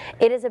pageant.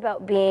 It is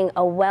about being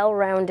a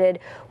well-rounded,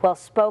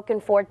 well-spoken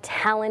for,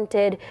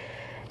 talented,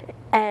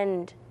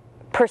 and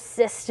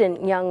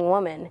persistent young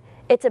woman.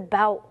 It's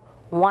about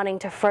wanting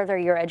to further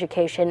your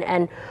education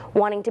and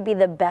wanting to be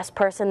the best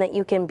person that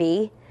you can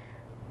be.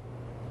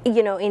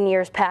 You know, in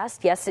years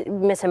past, yes,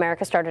 Miss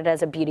America started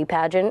as a beauty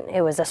pageant.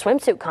 It was a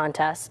swimsuit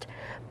contest,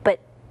 but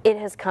it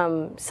has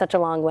come such a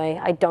long way.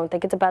 I don't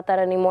think it's about that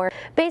anymore.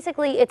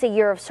 Basically, it's a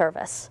year of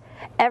service.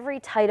 Every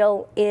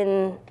title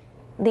in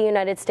the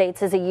United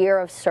States is a year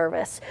of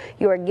service.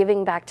 You are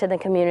giving back to the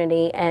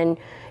community, and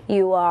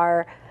you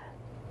are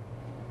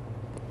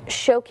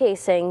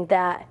showcasing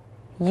that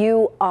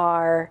you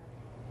are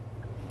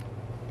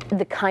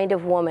the kind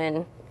of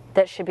woman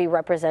that should be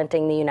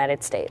representing the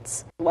United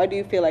States. Why do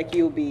you feel like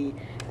you'll be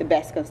the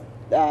best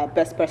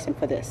person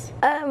for this?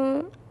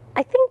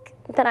 I think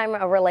that I'm a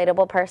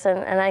relatable person,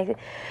 and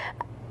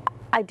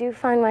I do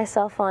find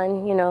myself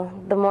on, you know,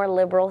 the more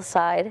liberal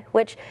side,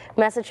 which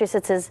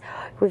Massachusetts is,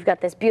 we've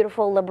got this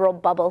beautiful liberal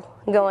bubble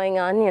going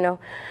on, you know.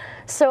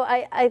 So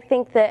I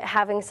think that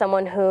having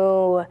someone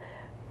who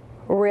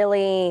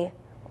really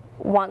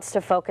wants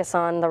to focus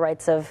on the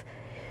rights of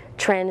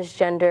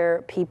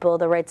transgender people,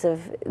 the rights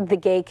of the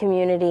gay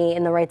community,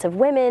 and the rights of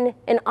women,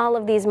 and all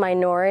of these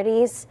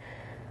minorities,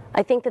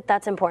 I think that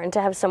that's important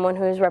to have someone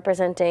who's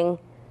representing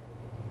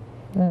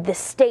the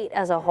state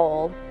as a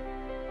whole.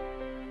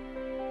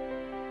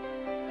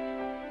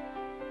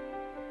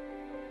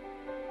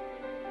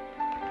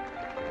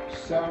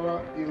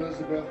 Sarah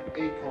Elizabeth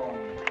Acorn.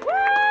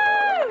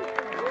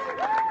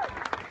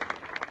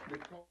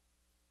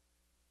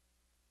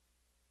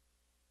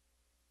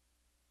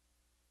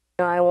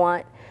 I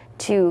want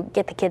to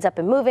get the kids up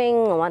and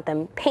moving, I want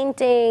them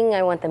painting,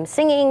 I want them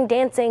singing,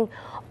 dancing,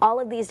 all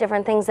of these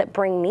different things that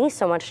bring me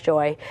so much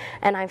joy.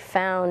 And I've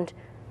found,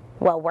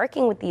 well,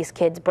 working with these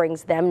kids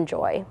brings them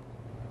joy.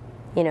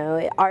 You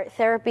know, art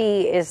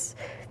therapy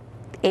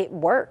it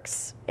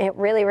works. It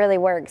really, really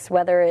works,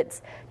 whether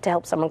it's to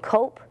help someone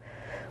cope,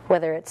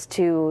 whether it's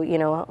to, you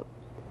know,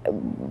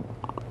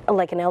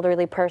 like an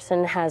elderly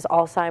person has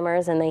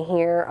Alzheimer's and they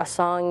hear a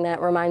song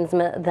that reminds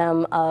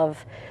them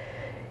of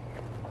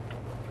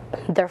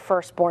their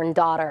firstborn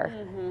daughter.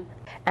 Mm-hmm.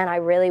 And I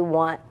really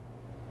want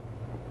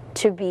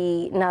to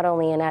be not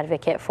only an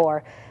advocate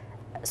for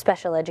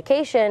special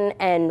education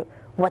and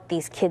what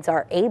these kids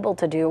are able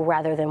to do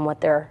rather than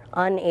what they're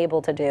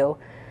unable to do,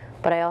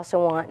 but I also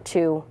want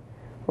to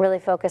really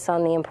focus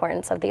on the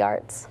importance of the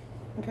arts.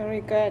 Very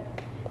good.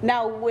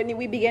 Now, when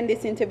we began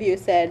this interview, you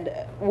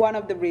said one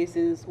of the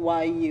reasons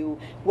why you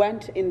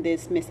went in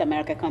this Miss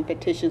America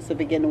competitions to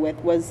begin with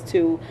was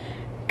to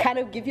kind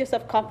of give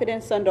yourself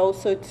confidence and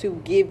also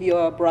to give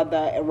your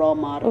brother a role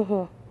model.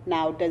 Mm-hmm.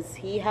 Now, does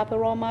he have a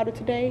role model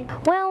today?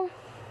 Well,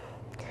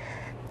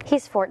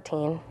 he's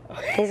 14.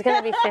 He's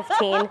going to be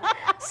 15.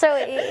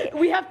 So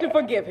we have to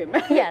forgive him.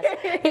 Yes,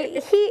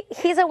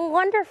 he's a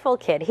wonderful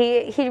kid.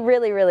 He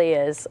really, really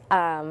is.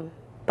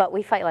 But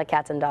we fight like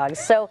cats and dogs.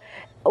 So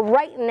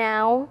right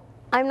now,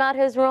 I'm not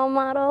his role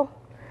model,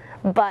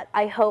 but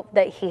I hope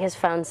that he has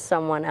found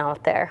someone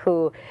out there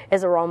who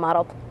is a role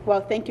model. Well,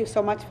 thank you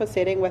so much for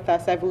sitting with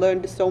us. I've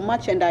learned so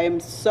much, and I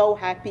am so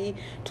happy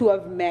to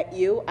have met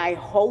you. I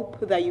hope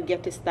that you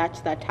get to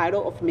snatch that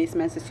title of Miss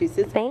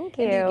Massachusetts. Thank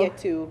you. And you get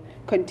to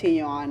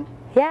continue on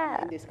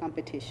in this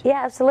competition.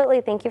 Yeah,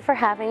 absolutely. Thank you for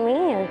having me.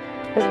 And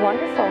it was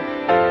wonderful.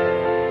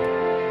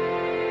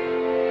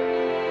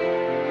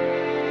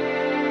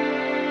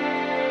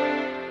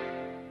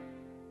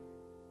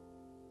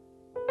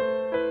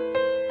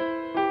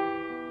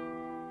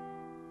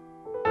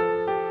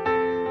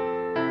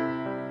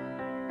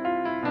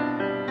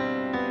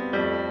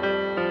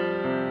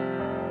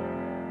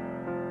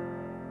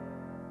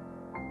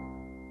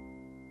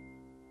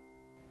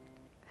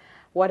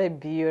 What a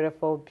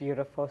beautiful,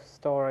 beautiful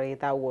story.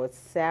 That was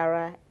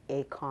Sarah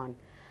Acorn.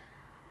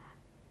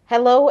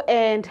 Hello,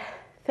 and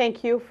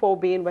thank you for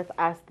being with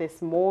us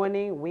this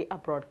morning. We are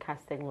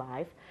broadcasting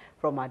live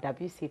from our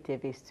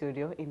WCTV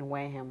studio in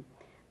Wareham.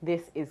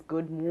 This is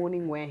Good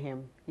Morning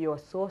Wareham, your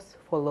source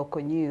for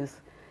local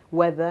news,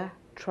 weather,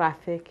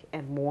 traffic,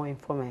 and more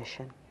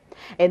information.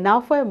 And now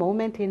for a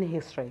moment in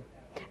history.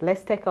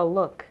 Let's take a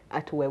look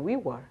at where we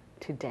were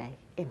today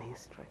in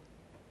history.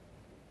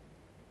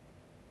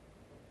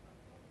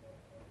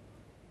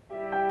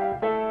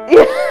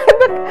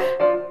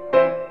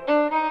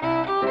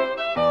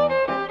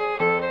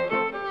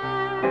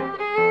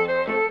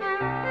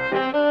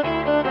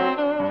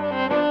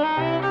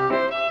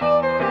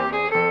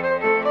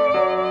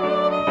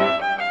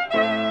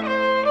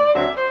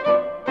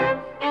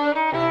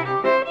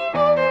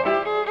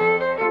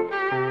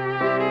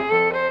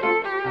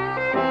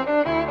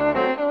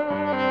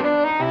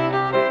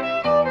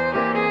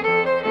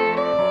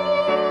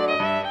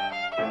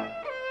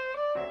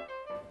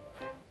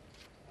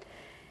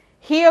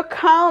 Here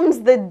comes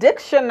the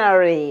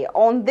dictionary.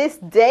 On this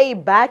day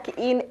back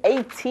in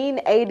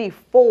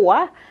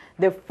 1884,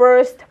 the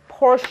first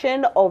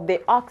portion of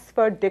the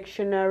Oxford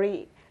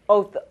Dictionary,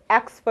 of the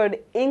Oxford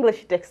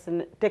English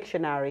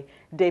Dictionary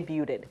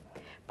debuted.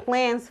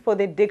 Plans for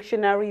the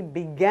dictionary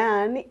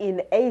began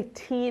in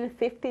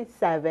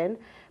 1857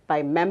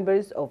 by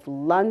members of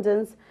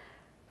London's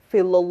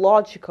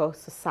Philological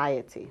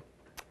Society.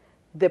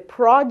 The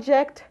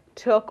project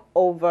took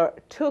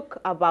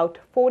about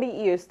 40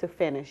 years to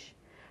finish.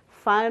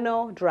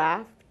 Final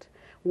draft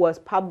was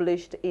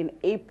published in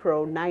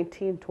April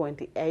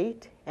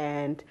 1928,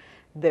 and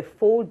the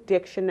full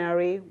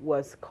dictionary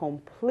was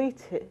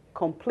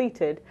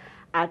completed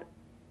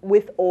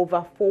with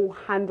over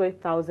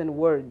 400,000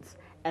 words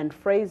and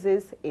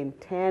phrases in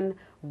 10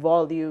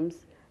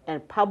 volumes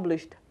and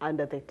published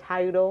under the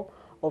title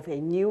of A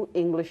New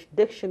English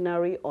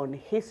Dictionary on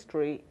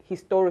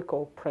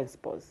Historical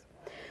Principles.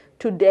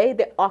 Today,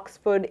 the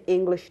Oxford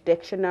English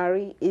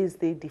Dictionary is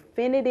the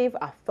definitive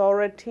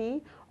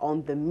authority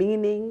on the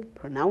meaning,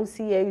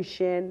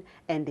 pronunciation,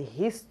 and the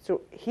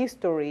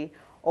history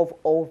of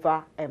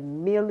over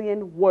 1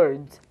 million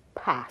words,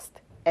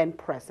 past and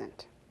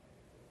present.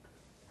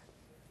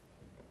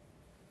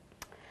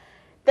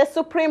 The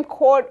Supreme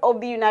Court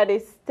of the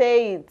United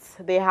States,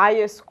 the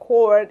highest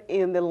court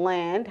in the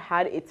land,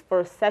 had its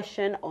first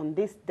session on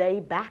this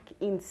day back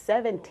in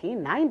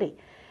 1790.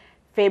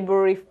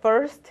 February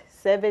 1st,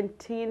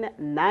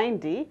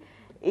 1790,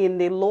 in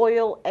the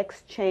Loyal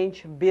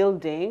Exchange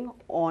Building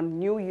on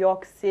New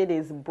York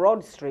City's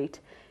Broad Street,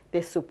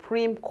 the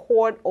Supreme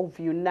Court of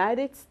the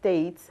United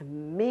States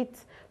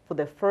meets for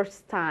the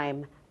first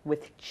time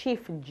with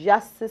Chief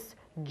Justice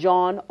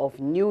John of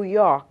New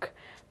York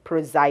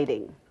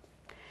presiding.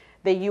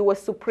 The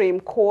U.S. Supreme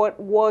Court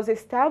was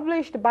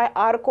established by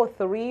Article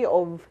 3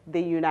 of the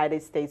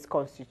United States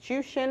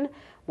Constitution,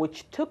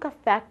 which took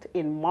effect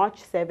in March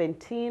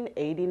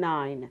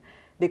 1789.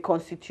 The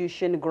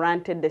Constitution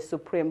granted the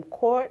Supreme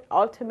Court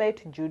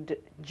ultimate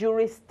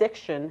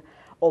jurisdiction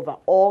over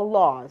all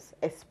laws,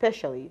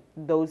 especially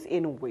those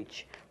in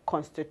which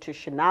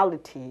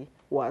constitutionality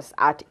was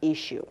at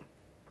issue.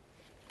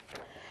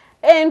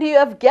 And you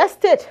have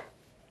guessed it.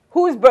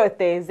 Whose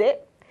birthday is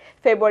it?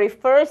 February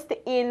 1st,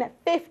 in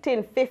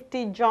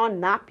 1550, John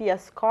Napier,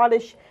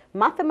 Scottish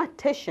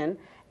mathematician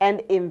and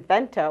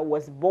inventor,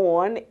 was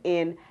born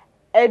in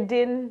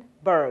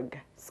Edinburgh,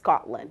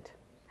 Scotland.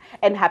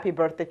 And happy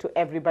birthday to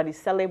everybody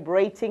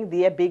celebrating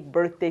their big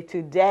birthday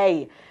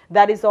today.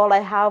 That is all I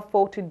have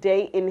for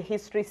today in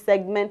History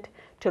segment.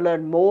 To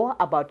learn more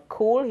about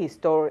cool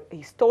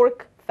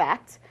historic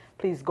facts,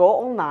 please go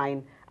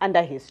online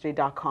under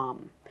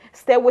history.com.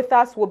 Stay with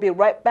us. We'll be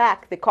right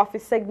back. The coffee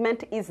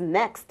segment is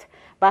next.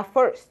 But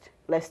first,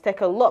 let's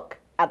take a look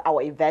at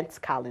our events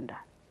calendar.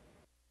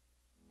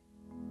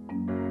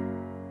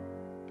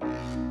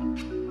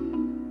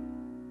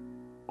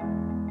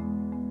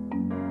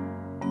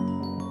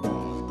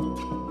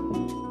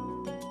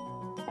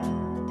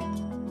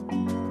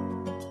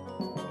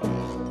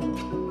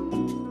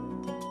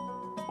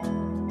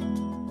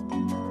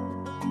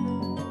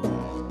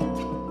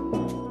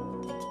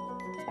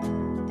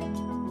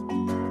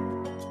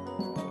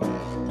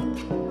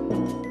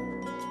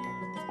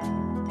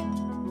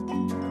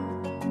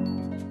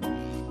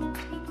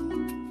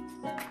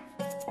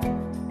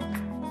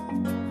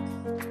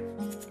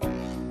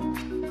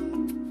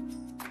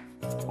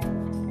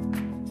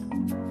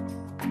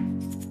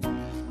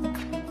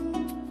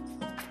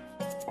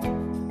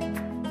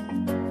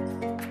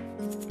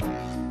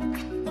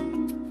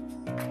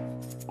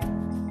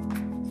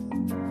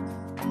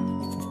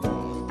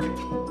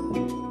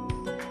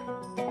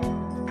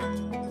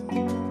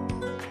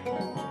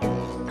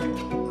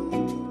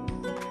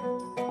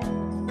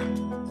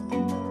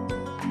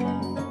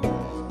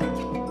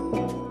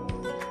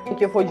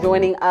 Thank you for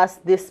joining us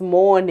this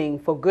morning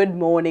for Good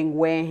Morning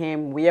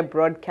Wareham. We are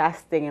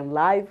broadcasting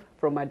live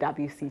from a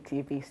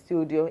WCTV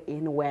studio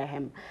in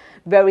Wareham.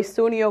 Very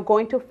soon you're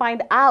going to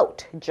find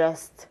out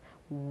just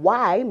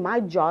why my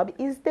job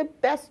is the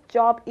best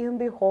job in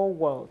the whole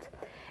world.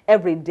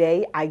 Every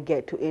day I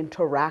get to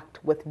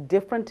interact with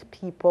different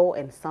people,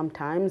 and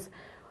sometimes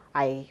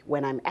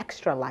when I'm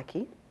extra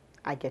lucky,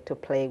 I get to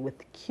play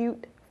with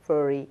cute,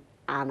 furry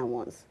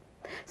animals.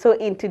 So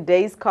in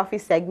today's coffee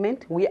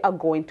segment, we are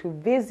going to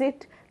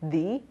visit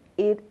the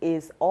It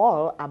Is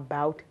All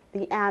About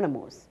the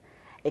Animals,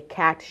 a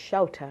cat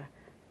shelter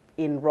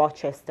in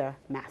Rochester,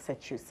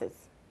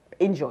 Massachusetts.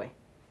 Enjoy.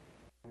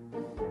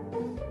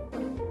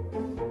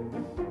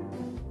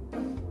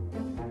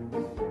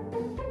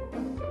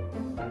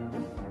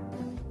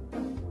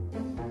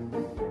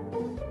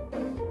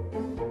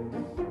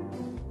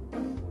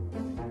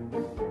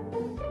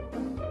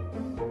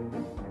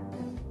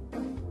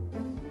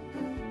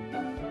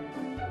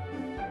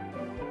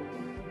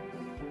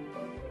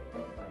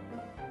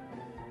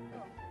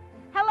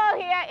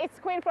 It's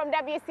Queen from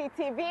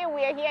WCTV.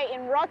 We are here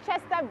in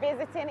Rochester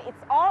visiting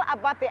It's All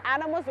About the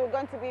Animals. We're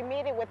going to be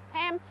meeting with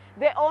Pam,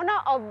 the owner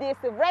of this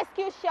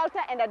rescue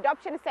shelter and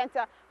adoption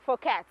center for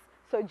cats.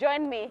 So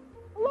join me.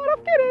 A lot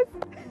of kitties.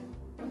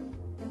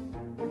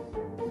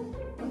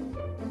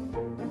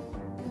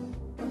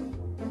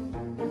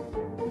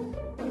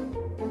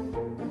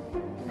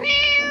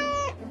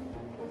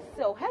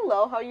 So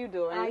hello, how are you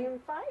doing? I am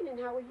fine, and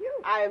how are you?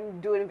 I'm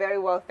doing very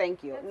well,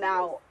 thank you. That's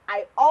Now, nice.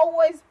 I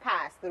always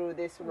pass through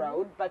this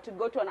road, but to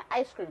go to an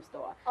ice cream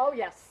store. Oh,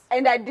 yes.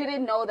 And I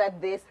didn't know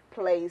that this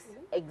place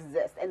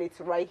exists, and it's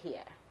right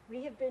here.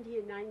 We have been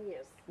here 9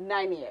 years.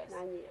 9 years.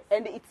 9 years.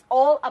 And it's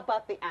all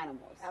about the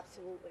animals.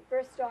 Absolutely.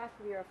 First off,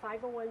 we are a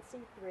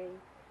 501c3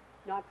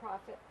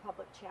 nonprofit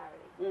public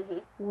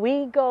charity.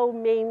 We go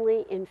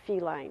mainly in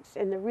felines,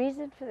 and the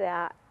reason for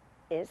that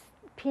is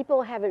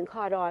people haven't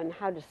caught on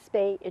how to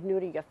spay and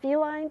neuter your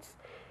felines.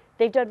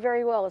 They've done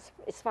very well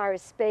as far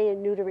as spay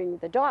and neutering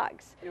the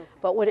dogs. Okay.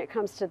 But when it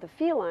comes to the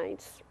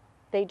felines,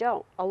 they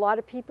don't. A lot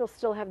of people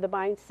still have the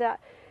mindset,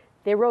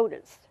 they're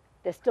rodents.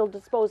 They're still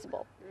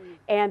disposable.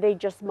 and they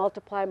just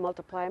multiply,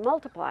 multiply,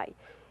 multiply.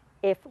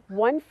 If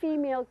one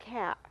female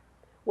cat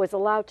was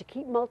allowed to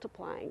keep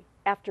multiplying,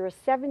 after a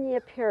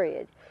 7-year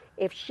period,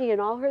 if she and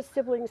all her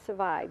siblings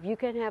survive, you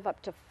can have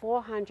up to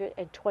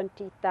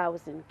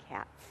 420,000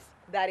 cats.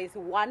 That is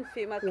one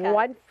female cat.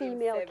 One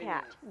female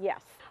cat,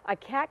 yes. A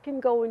cat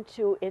can go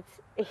into its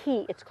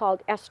heat, it's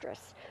called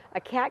estrus. A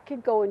cat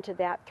can go into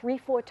that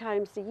 3-4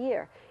 times a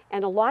year,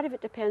 and a lot of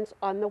it depends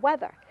on the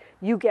weather.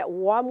 You get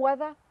warm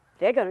weather,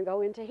 they're going to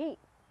go into heat.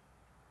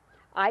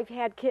 I've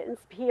had kittens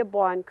here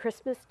born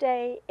Christmas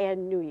Day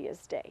and New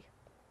Year's Day.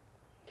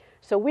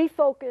 So we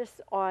focus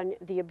on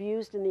the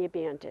abused and the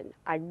abandoned.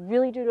 I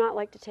really do not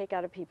like to take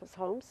out of people's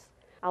homes.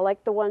 I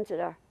like the ones that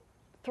are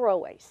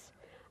throwaways.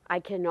 I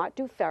cannot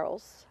do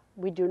ferals.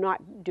 We do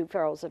not do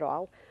ferals at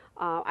all.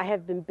 I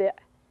have been bit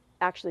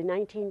actually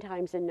 19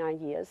 times in 9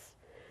 years.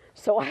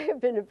 So I have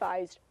been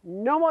advised,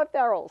 no more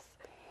ferals.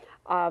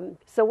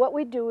 So what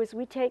we do is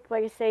we take,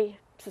 like I say,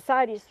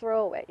 society's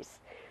throwaways.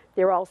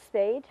 They're all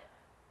spayed,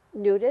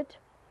 neutered.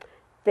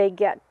 They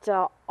get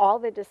all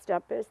the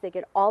distempers, they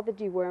get all the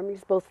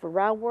dewormings, both for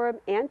roundworm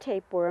and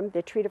tapeworm.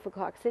 They're treated for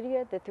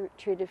coccidia, they're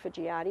treated for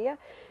giardia.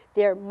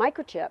 They're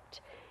microchipped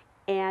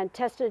and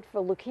tested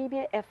for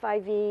leukemia,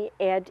 FIV,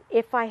 and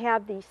if I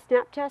have the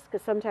SNAP test,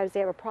 because sometimes they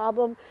have a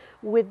problem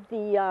with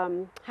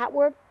the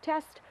heartworm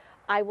test,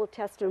 I will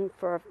test them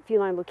for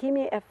feline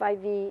leukemia,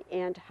 FIV,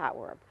 and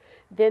heartworm.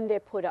 Then they're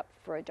put up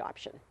for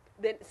adoption.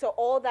 Then, so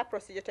all that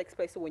procedure takes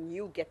place when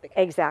you get the cat?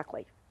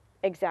 Exactly.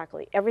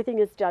 Exactly. Everything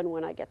is done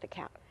when I get the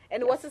cat.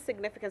 And what's the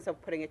significance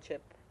of putting a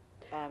chip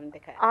on the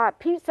cat?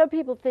 Some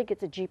people think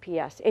it's a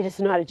GPS. It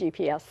is not a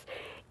GPS.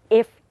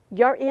 If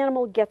your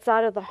animal gets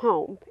out of the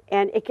home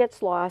and it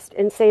gets lost,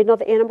 and say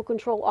another animal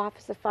control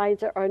officer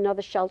finds it or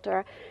another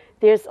shelter,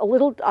 there's a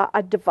little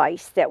a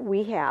device that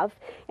we have,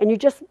 and you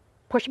just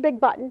push a big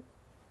button,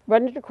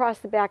 run it across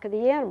the back of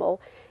the animal,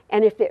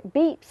 and if it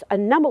beeps, a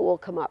number will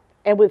come up.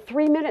 And within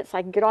 3 minutes,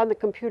 I can get on the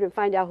computer and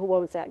find out who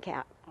owns that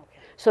cat.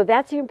 So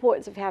that's the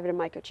importance of having a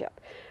microchip.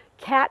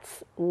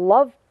 Cats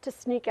love to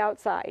sneak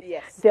outside.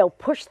 Yes. They'll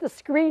push the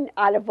screen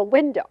out of a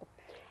window.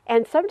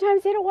 And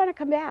sometimes they don't want to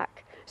come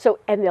back. So,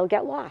 and they'll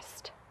get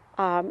lost.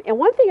 And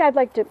one thing I'd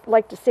like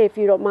to say, if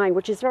you don't mind,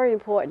 which is very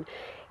important,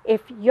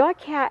 if your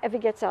cat ever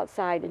gets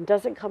outside and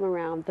doesn't come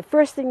around, the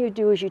first thing you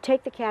do is you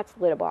take the cat's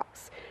litter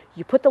box.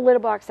 You put the litter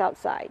box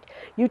outside.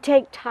 You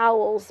take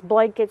towels,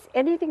 blankets,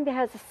 anything that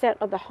has a scent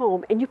of the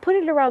home, and you put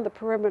it around the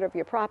perimeter of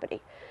your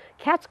property.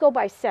 Cats go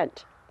by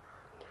scent.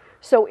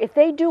 So if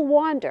they do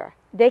wander,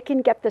 they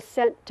can get the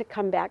scent to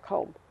come back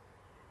home.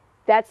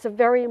 That's a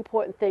very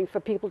important thing for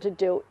people to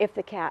do if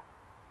the cat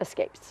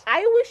escapes.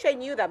 I wish I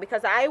knew that,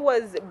 because I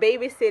was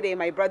babysitting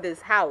my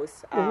brother's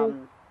house.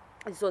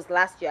 This was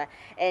last year,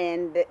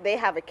 and they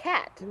have a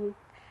cat.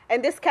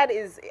 And this cat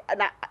is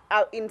an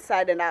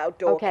inside and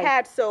outdoor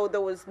cat, so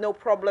there was no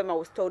problem. I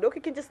was told, okay,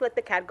 you can just let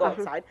the cat go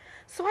outside.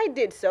 So I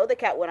did so. The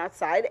cat went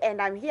outside, and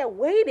I'm here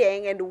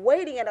waiting, and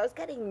I was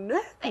getting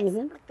nervous.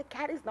 Like, the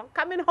cat is not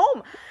coming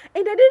home.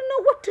 And I didn't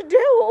know what to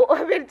do.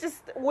 I mean,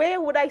 just where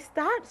would I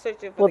start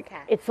searching for the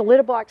cat? It's the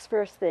litter box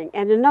first thing.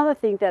 And another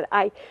thing that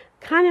I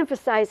can't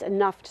emphasize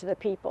enough to the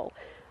people,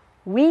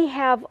 we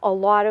have a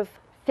lot of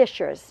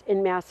fishers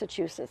in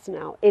Massachusetts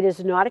now. It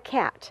is not a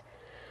cat.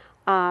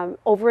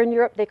 Over in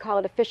Europe, they call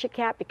it a fisher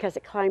cat because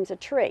it climbs a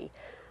tree.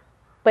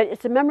 But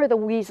it's a member of the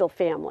weasel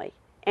family.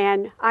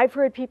 And I've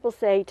heard people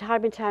say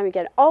time and time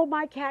again, oh,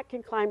 my cat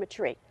can climb a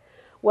tree.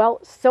 Well,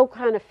 so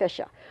can a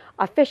fisher.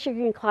 A fisher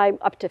can climb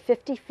up to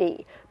 50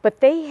 feet, but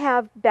they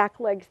have back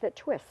legs that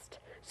twist.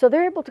 So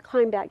they're able to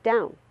climb back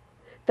down.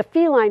 The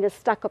feline is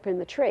stuck up in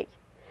the tree.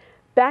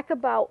 Back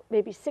about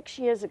maybe 6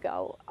 years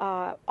ago,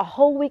 a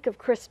whole week of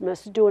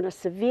Christmas during a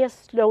severe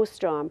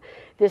snowstorm,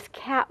 this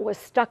cat was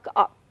stuck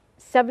up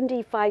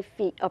 75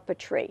 feet up a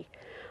tree.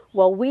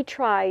 Well, we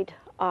tried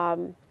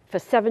for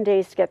 7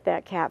 days to get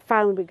that cat.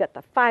 Finally, we got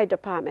the fire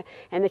department,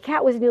 and the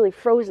cat was nearly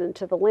frozen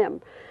to the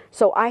limb.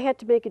 So I had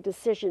to make a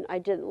decision I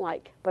didn't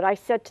like. But I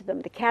said to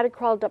them, the cat had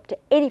crawled up to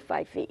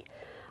 85 feet.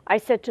 I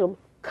said to them,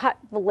 cut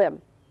the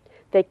limb.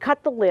 They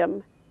cut the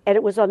limb, and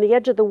it was on the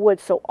edge of the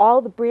woods, so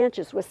all the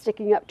branches were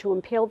sticking up to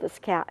impale this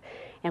cat.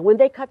 And when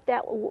they cut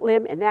that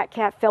limb and that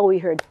cat fell, we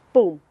heard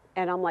boom.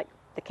 And I'm like,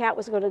 the cat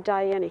was going to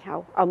die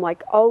anyhow. I'm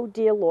like, oh,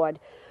 dear Lord.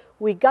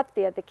 We got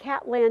there. The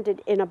cat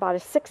landed in about a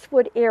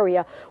 6-foot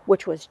area,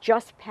 which was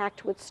just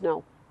packed with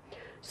snow.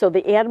 So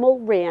the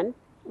animal ran.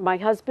 My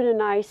husband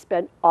and I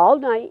spent all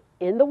night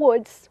in the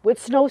woods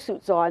with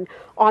snowsuits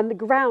on the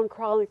ground,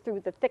 crawling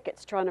through the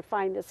thickets, trying to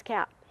find this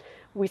cat.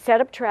 We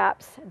set up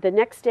traps. The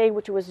next day,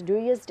 which was New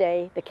Year's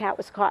Day, the cat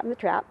was caught in the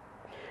trap.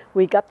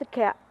 We got the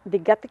cat. They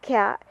got the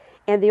cat.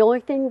 And the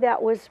only thing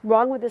that was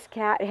wrong with this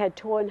cat, it had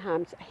torn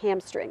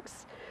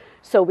hamstrings.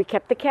 So we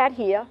kept the cat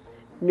here,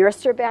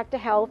 nursed her back to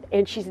health,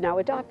 and she's now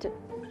adopted.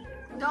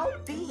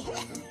 Don't be here.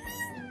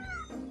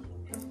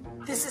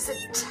 This is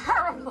a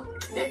terrible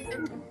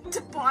kitten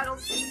to bottle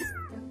feed.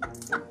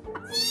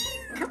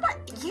 Come on,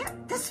 here,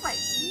 this way.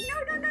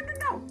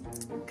 No.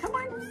 Come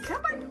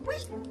on,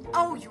 wait.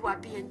 Oh, you are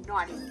being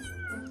naughty.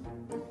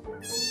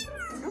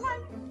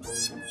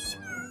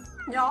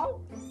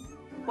 No?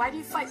 Why do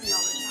you fight me all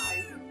the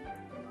time?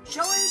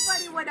 Show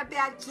everybody what a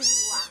bad kid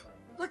you are.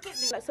 Look at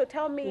me. So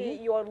tell me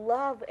your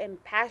love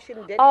and passion,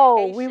 dedication.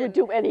 Oh, we would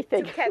do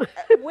anything. to cats.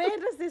 Where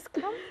does this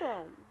come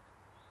from?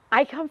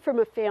 I come from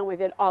a family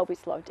that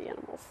always loved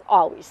animals,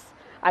 always.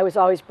 I was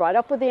always brought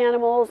up with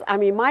animals. I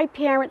mean, my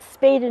parents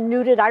spayed and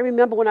neutered. I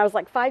remember when I was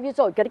like 5 years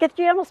old, got to get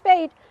the animal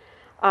spayed.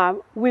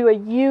 We were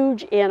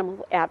huge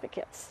animal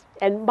advocates.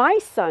 And my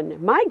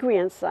son, my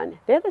grandson,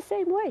 they're the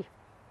same way.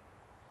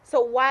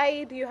 So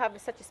why do you have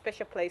such a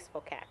special place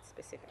for cats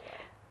specifically?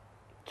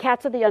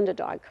 Cats are the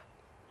underdog.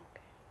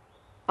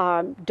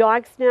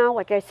 Dogs now,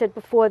 like I said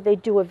before, they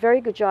do a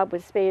very good job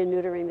with spay and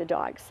neutering the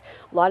dogs.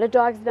 A lot of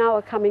dogs now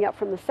are coming up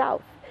from the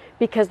south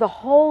because the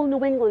whole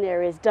New England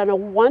area has done a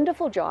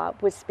wonderful job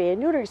with spay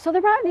and neutering. So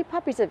there aren't any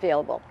puppies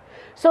available.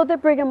 So they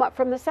bring them up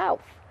from the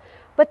south.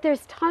 But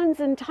there's tons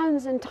and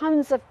tons and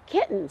tons of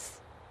kittens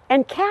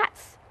and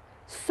cats.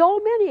 So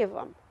many of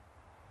them.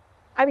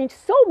 I mean,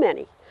 so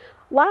many.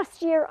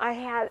 Last year I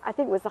had, I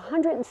think it was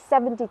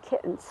 170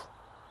 kittens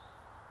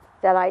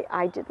that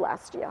I did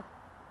last year.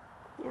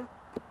 Yeah.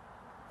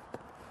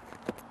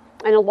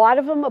 And a lot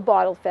of them are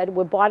bottle fed.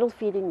 We're bottle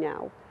feeding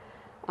now.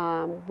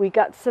 We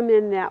got some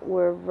in that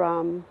were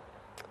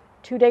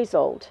 2 days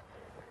old.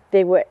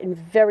 They were in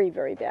very,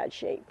 very bad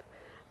shape.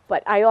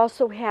 But I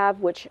also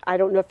have, which I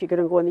don't know if you're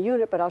going to go in the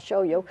unit, but I'll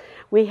show you,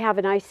 we have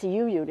an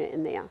ICU unit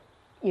in there.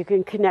 You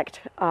can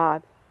connect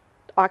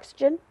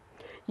oxygen.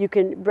 You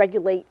can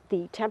regulate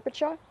the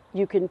temperature.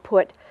 You can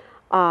put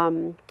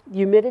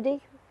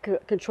humidity,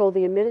 control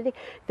the humidity.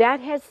 That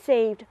has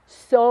saved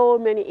so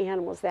many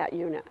animals, that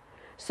unit.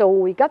 So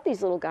when we got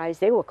these little guys,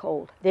 they were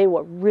cold. They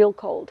were real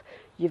cold.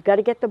 You've got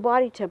to get the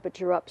body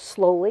temperature up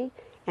slowly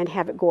and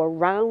have it go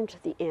around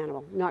the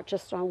animal, not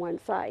just on one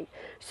side.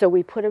 So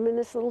we put them in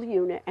this little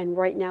unit, and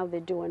right now they're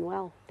doing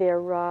well. They're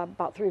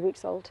about 3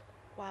 weeks old.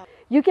 Wow.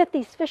 You get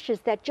these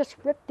fishes that just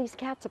rip these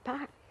cats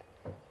apart.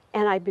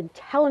 And I've been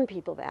telling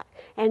people that.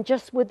 And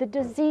just with the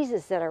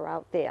diseases that are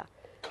out there.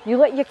 You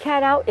let your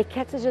cat out, it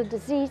catches a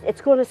disease,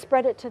 it's going to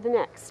spread it to the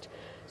next.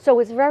 So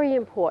it's very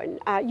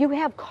important. You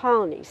have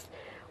colonies,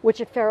 which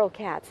are feral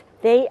cats.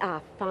 They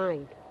are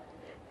fine.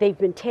 They've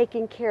been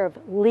taken care of.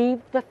 Leave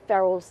the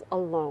ferals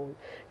alone.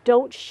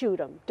 Don't shoot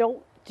them.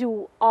 Don't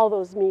do all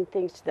those mean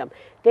things to them.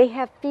 They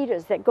have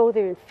feeders that go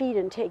there and feed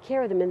and take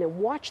care of them and then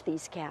watch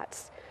these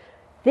cats.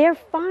 They're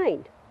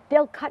fine.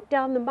 They'll cut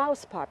down the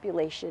mouse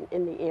population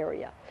in the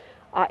area.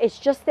 It's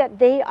just that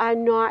they are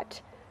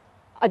not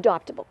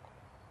adoptable.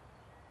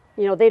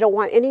 You know, they don't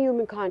want any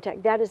human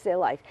contact. That is their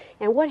life.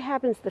 And what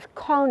happens, the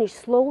colony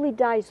slowly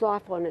dies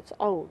off on its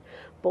own.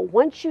 But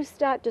once you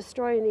start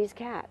destroying these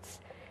cats,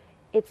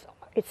 it's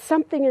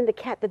something in the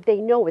cat that they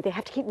know they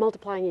have to keep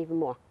multiplying even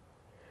more.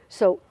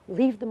 So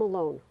leave them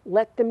alone.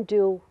 Let them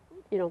do,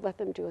 let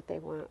them do what they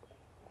want.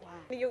 Wow.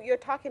 You're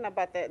talking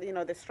about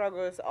the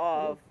struggles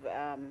of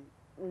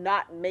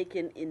not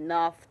making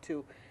enough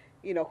to,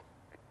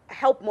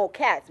 help more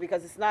cats,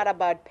 because it's not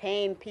about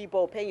paying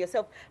people, paying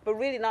yourself, but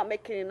really not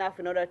making enough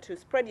in order to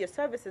spread your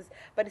services.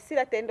 But still,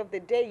 at the end of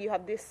the day, you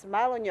have this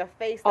smile on your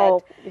face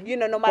that,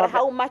 no matter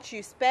how much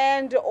you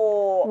spend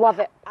or love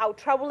it, how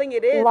troubling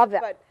it is, love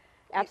it. But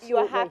absolutely, you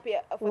are happy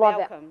for love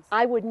the outcomes.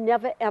 I would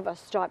never, ever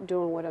stop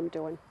doing what I'm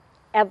doing,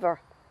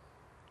 ever.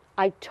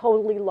 I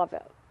totally love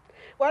it.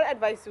 What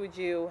advice would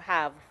you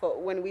have for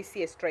when we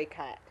see a stray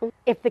cat?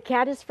 If the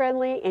cat is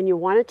friendly and you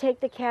want to take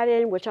the cat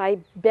in, which I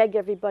beg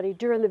everybody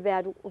during the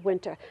bad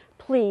winter,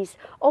 please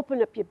open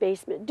up your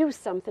basement. Do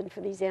something for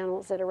these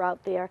animals that are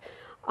out there.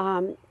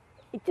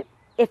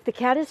 If the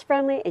cat is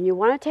friendly and you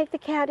want to take the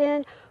cat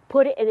in,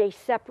 put it in a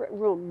separate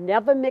room.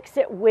 Never mix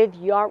it with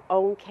your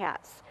own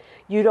cats.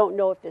 You don't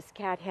know if this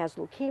cat has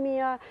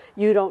leukemia.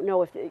 You don't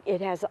know if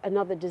it has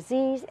another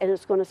disease and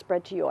it's going to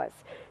spread to yours.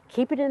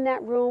 Keep it in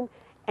that room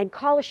and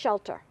call a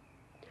shelter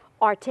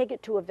or take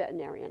it to a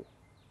veterinarian.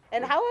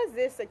 And how has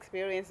this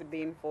experience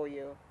been for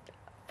you?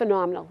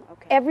 Phenomenal.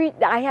 Okay.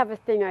 I have a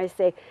thing I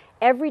say,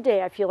 every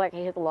day I feel like I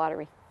hit the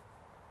lottery.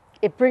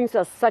 It brings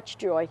us such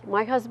joy.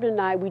 My husband and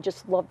I, we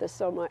just love this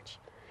so much.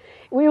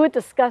 We were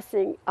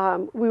discussing,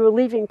 we were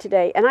leaving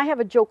today, and I have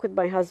a joke with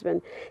my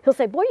husband. He'll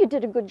say, boy, you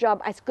did a good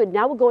job. I said, good,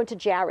 now we're going to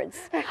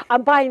Jared's.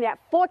 I'm buying that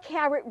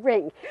 4-carat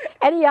ring.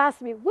 And he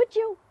asked me, would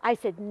you? I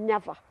said,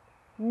 never.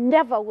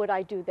 Never would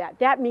I do that.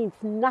 That means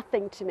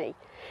nothing to me.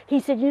 He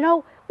said,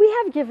 we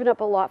have given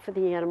up a lot for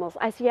the animals.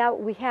 I said, yeah,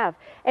 we have.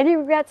 Any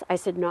regrets? I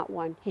said, not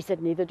one. He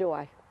said, neither do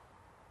I.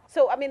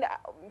 So,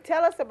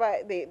 tell us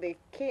about the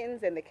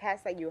kittens and the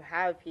cats that you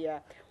have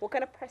here. What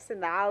kind of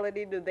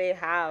personality do they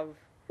have?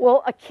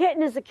 Well, a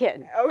kitten is a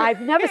kitten. Okay.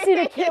 I've never seen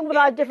a kitten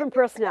without a different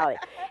personality.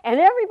 And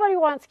everybody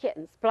wants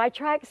kittens, but I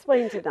try to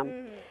explain to them.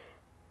 Mm-hmm.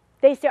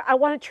 They say, I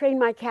want to train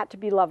my cat to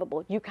be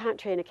lovable. You can't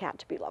train a cat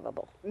to be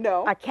lovable.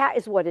 No. A cat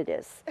is what it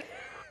is.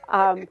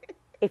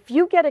 If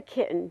you get a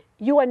kitten,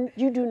 you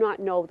do not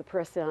know the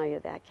personality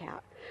of that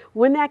cat.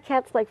 When that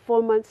cat's like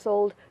 4 months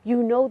old,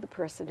 you know the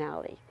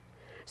personality.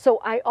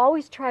 So I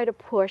always try to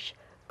push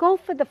Go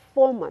for the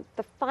 4-month,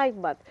 the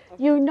 5-month.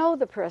 You know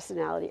the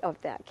personality of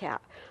that cat.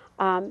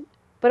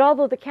 But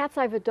although the cats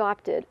I've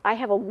adopted, I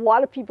have a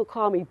lot of people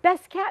call me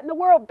best cat in the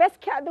world, best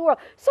cat in the world.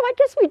 So I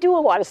guess we do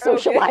a lot of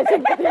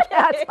socializing with the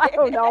cats. I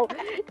don't know.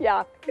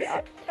 Yeah,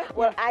 yeah.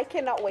 Well, I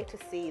cannot wait to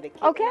see the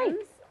kittens. Okay.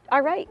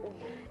 All right.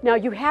 Now,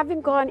 you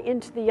haven't gone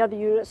into the other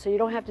unit, so you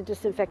don't have to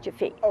disinfect your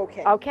feet.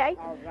 Okay. Okay?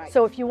 All right.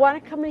 So if you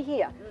want to come in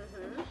here,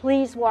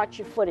 please watch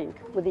your footing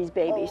with these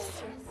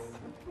babies.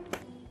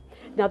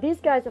 Now,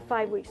 these guys are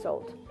 5 weeks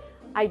old.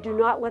 I do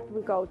not let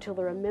them go till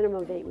they're a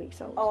minimum of 8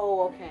 weeks old.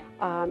 Oh, okay.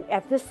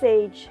 At this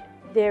age,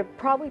 they're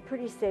probably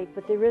pretty safe,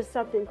 but there is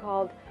something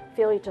called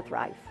failure to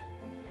thrive.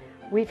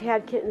 We've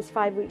had kittens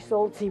 5 weeks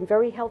old, seem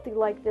very healthy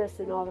like this,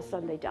 and all of a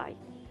sudden they die.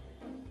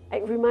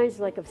 It reminds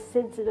me like of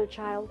SIDS in a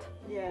child.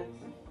 Yes.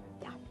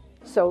 Yeah.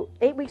 So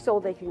 8 weeks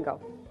old, they can go.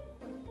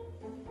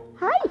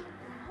 Hi.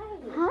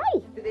 Hi.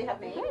 Do they have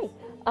names?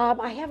 Hi.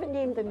 I haven't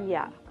named them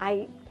yet.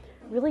 I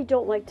really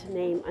don't like to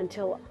name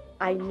until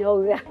I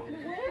know that.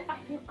 Where are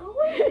you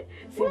going?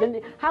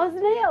 See, how's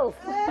the nails?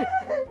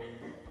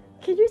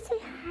 Can you say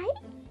hi?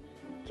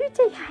 Can you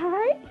say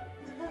hi?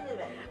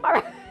 All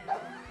right.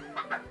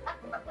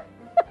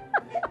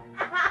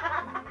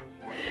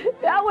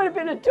 That would have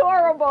been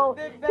adorable.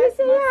 The You best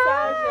say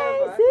massage hi.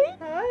 ever. See?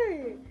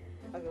 Hi.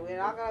 Okay, we're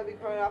not gonna be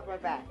crawling off my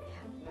back.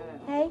 No.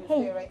 Hey, Just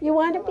stay hey, right you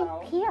want to hello.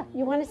 be here?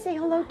 You want to say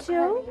hello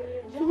too?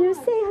 Can you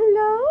say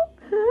hello?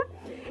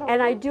 Huh?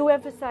 And I do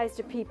emphasize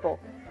to people,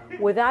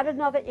 without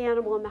another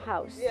animal in the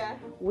house,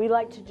 we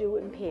like to do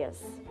it in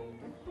pairs.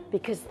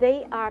 Because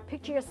they are,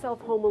 picture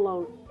yourself home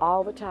alone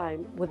all the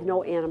time with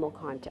no animal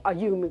contact, or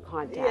human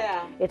contact.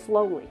 Yeah. It's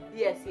lonely.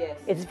 Yes,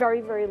 yes. It's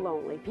very, very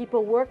lonely.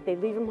 People work, they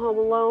leave them home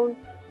alone.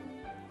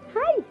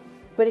 Hi.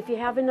 But if you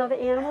have another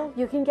animal,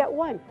 you can get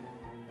one.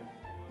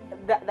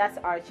 That's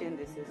Archie and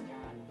this is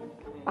John.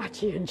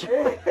 Archie and John.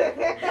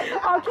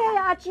 Okay,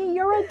 Archie,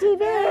 you're on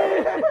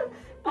TV.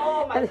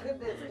 Oh my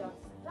goodness, John.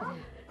 Stop.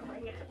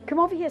 Come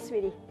over here,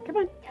 sweetie. Come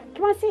on.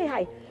 Come on, say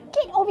hi.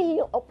 Get over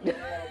here. Oh.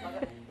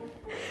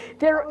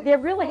 They're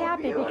really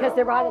happy because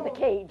they're out of the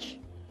cage.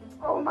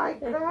 Oh my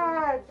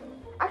God.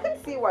 I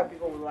can see why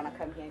people would want to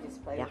come here and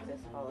just play with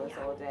this fellows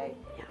all day.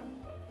 Yeah.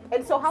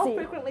 And so how See.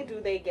 frequently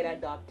do they get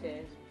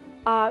adopted?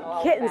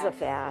 Kittens are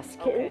fast. fast.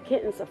 Okay.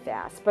 Kittens are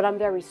fast, but I'm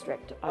very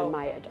strict on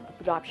my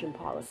adoption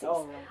policies.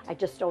 Oh, right. I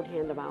just don't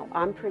hand them out.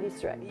 I'm pretty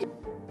strict.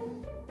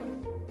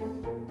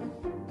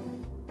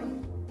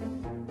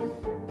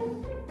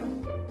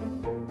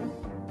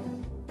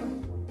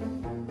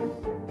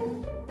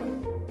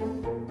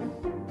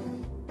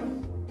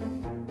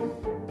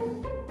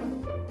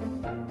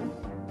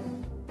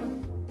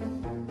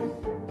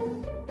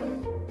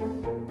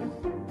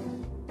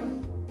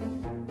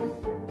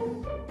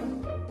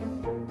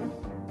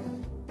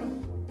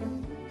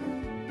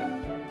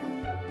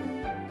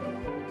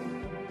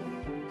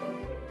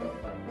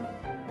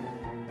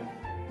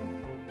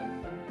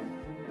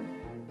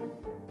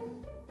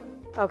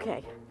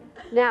 Okay,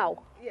 now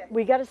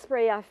we got to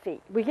spray our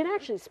feet. We can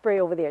actually spray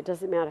over there, it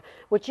doesn't matter.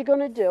 What you're going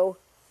to do,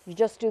 you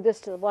just do this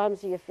to the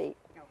bottoms of your feet.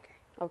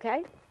 Okay.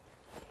 Okay?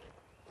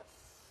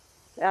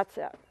 That's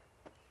it.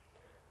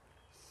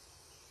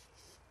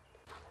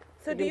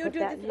 So do you do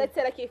this, let's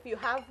say like if you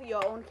have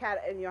your own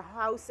cat in your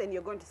house and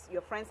you're going to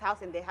your friend's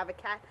house and they have a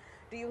cat,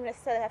 do you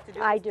necessarily have to do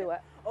this? I do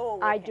it. Oh,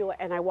 okay. I do it,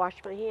 and I wash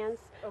my hands.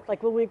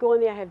 Like when we go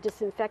in there, I have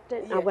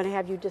disinfectant. Yes. I'm going to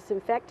have you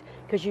disinfect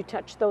because you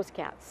touch those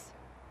cats.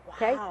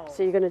 Okay? Wow.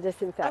 So you're going to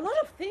disinfect. A lot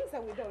of things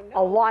that we don't know.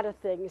 A lot of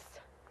things.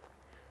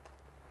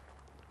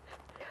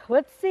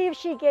 Let's see if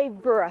she gave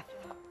birth.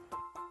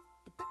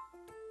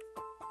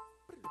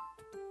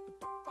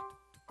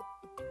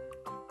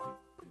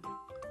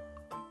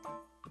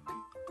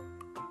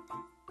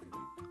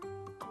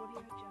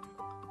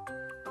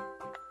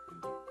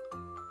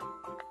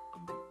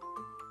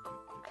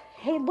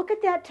 Hey, look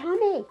at that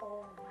tummy.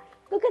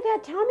 Look at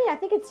that tummy. I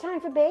think it's time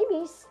for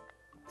babies.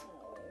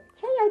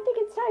 Hey, I think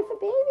it's time for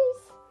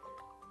babies.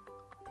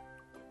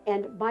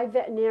 And my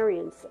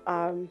veterinarians,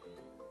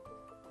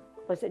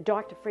 was it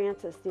Dr.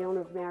 Francis, the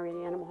owner of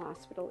Marion Animal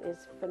Hospital,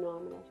 is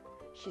phenomenal.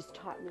 She's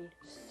taught me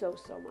so,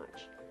 so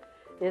much.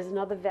 There's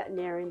another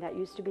veterinarian that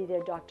used to be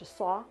there, Dr.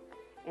 Saw,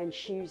 and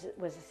she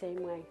was the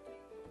same way.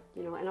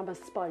 You know, and I'm a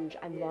sponge.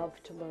 I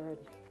love to learn.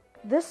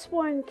 This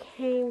one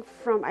came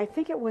from, I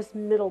think it was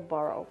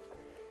Middleborough,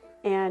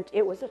 and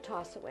it was a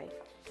toss-away.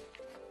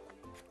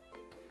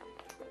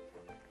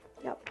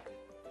 Yep.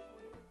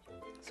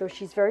 So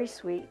she's very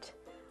sweet,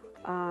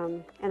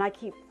 and I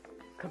keep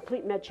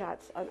complete med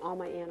charts on all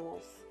my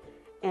animals.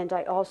 And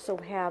I also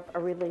have a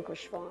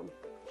relinquished farm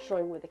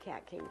showing where the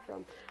cat came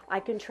from. I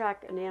can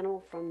track an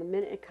animal from the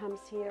minute it comes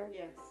here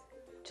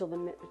till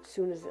as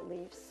soon as it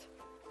leaves.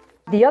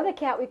 The other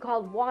cat we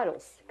called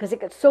Waddles, because it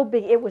got so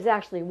big it was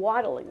actually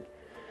waddling.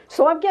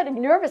 So I'm getting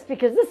nervous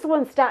because this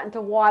one's starting to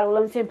waddle.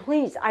 I'm saying,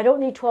 please, I don't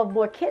need 12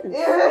 more kittens.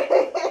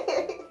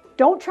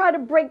 Don't try to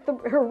break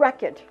her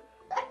record.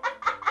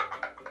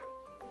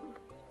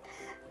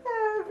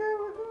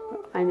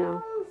 I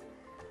know.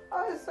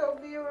 Oh, it's so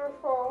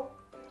beautiful.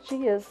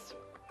 She is.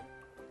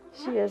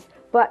 She is.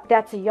 But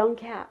that's a young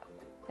cat.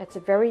 That's a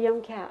very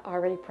young cat,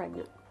 already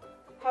pregnant.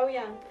 How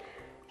young?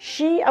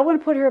 I want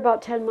to put her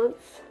about 10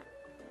 months,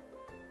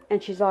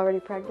 and she's already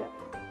pregnant.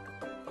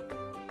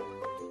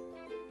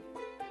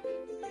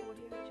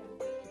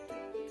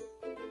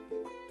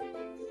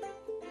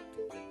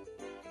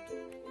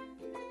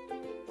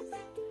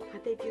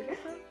 Aren't they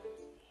beautiful?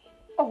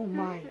 Oh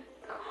my God.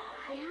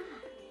 Yeah.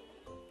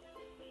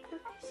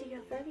 So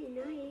you're very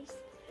nice.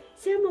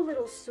 See, I'm a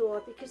little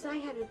sore because I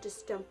had a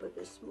distemper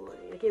this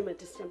morning. I gave them a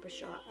distemper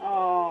shot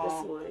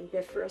this morning,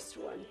 their first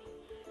one.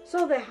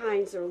 So their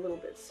hinds are a little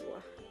bit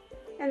sore,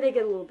 and they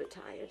get a little bit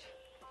tired.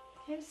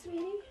 Okay,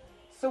 sweetie?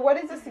 So what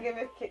is the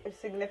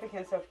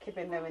significance of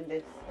keeping them in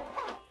this?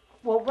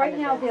 Well, right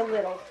now they're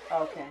little.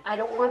 Okay. I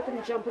don't want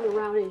them jumping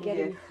around and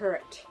getting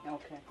hurt.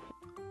 Okay.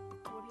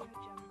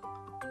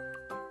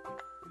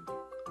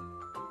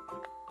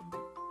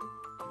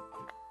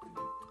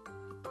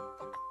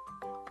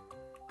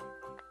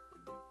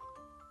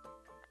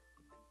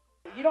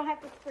 You don't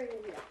have to spring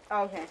in here.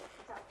 Okay.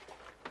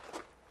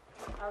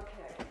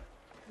 Okay.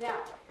 Now,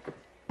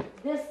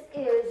 this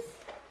is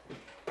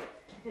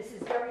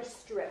very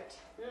strict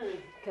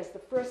because the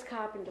first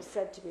carpenter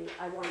said to me,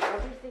 I want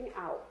everything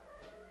out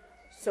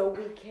so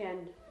we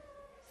can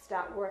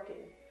start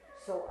working.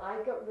 So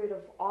I got rid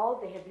of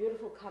they have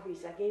beautiful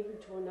cubbies. I gave them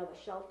to another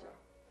shelter.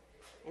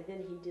 And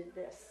then he did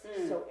this.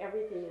 So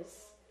everything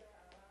is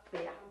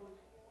there.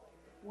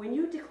 When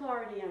you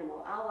declare an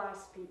animal, I'll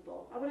ask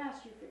people, I would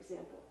ask you, for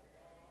example,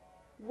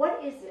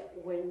 what is it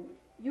when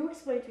you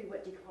explain to me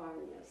what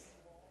declaring is?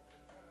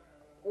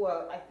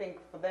 Well, I think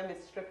for them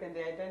it's stripping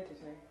their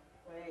identity,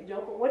 right?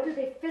 No, but what do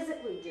they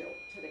physically do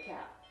to the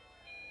cat?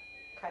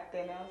 Cut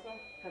their nails off?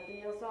 Cut the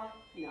nails off?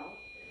 No.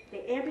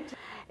 They amputate.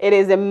 It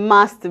is a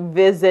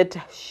must-visit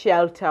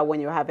shelter. When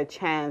you have a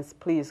chance,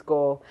 please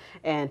go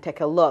and take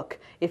a look.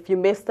 If you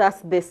missed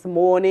us this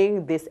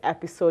morning, this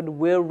episode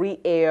will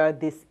re-air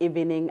this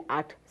evening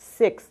at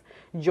 6.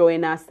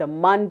 Join us on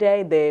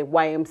Monday. The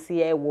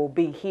YMCA will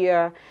be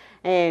here.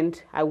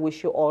 And I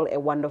wish you all a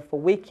wonderful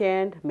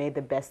weekend. May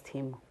the best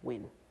team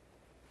win.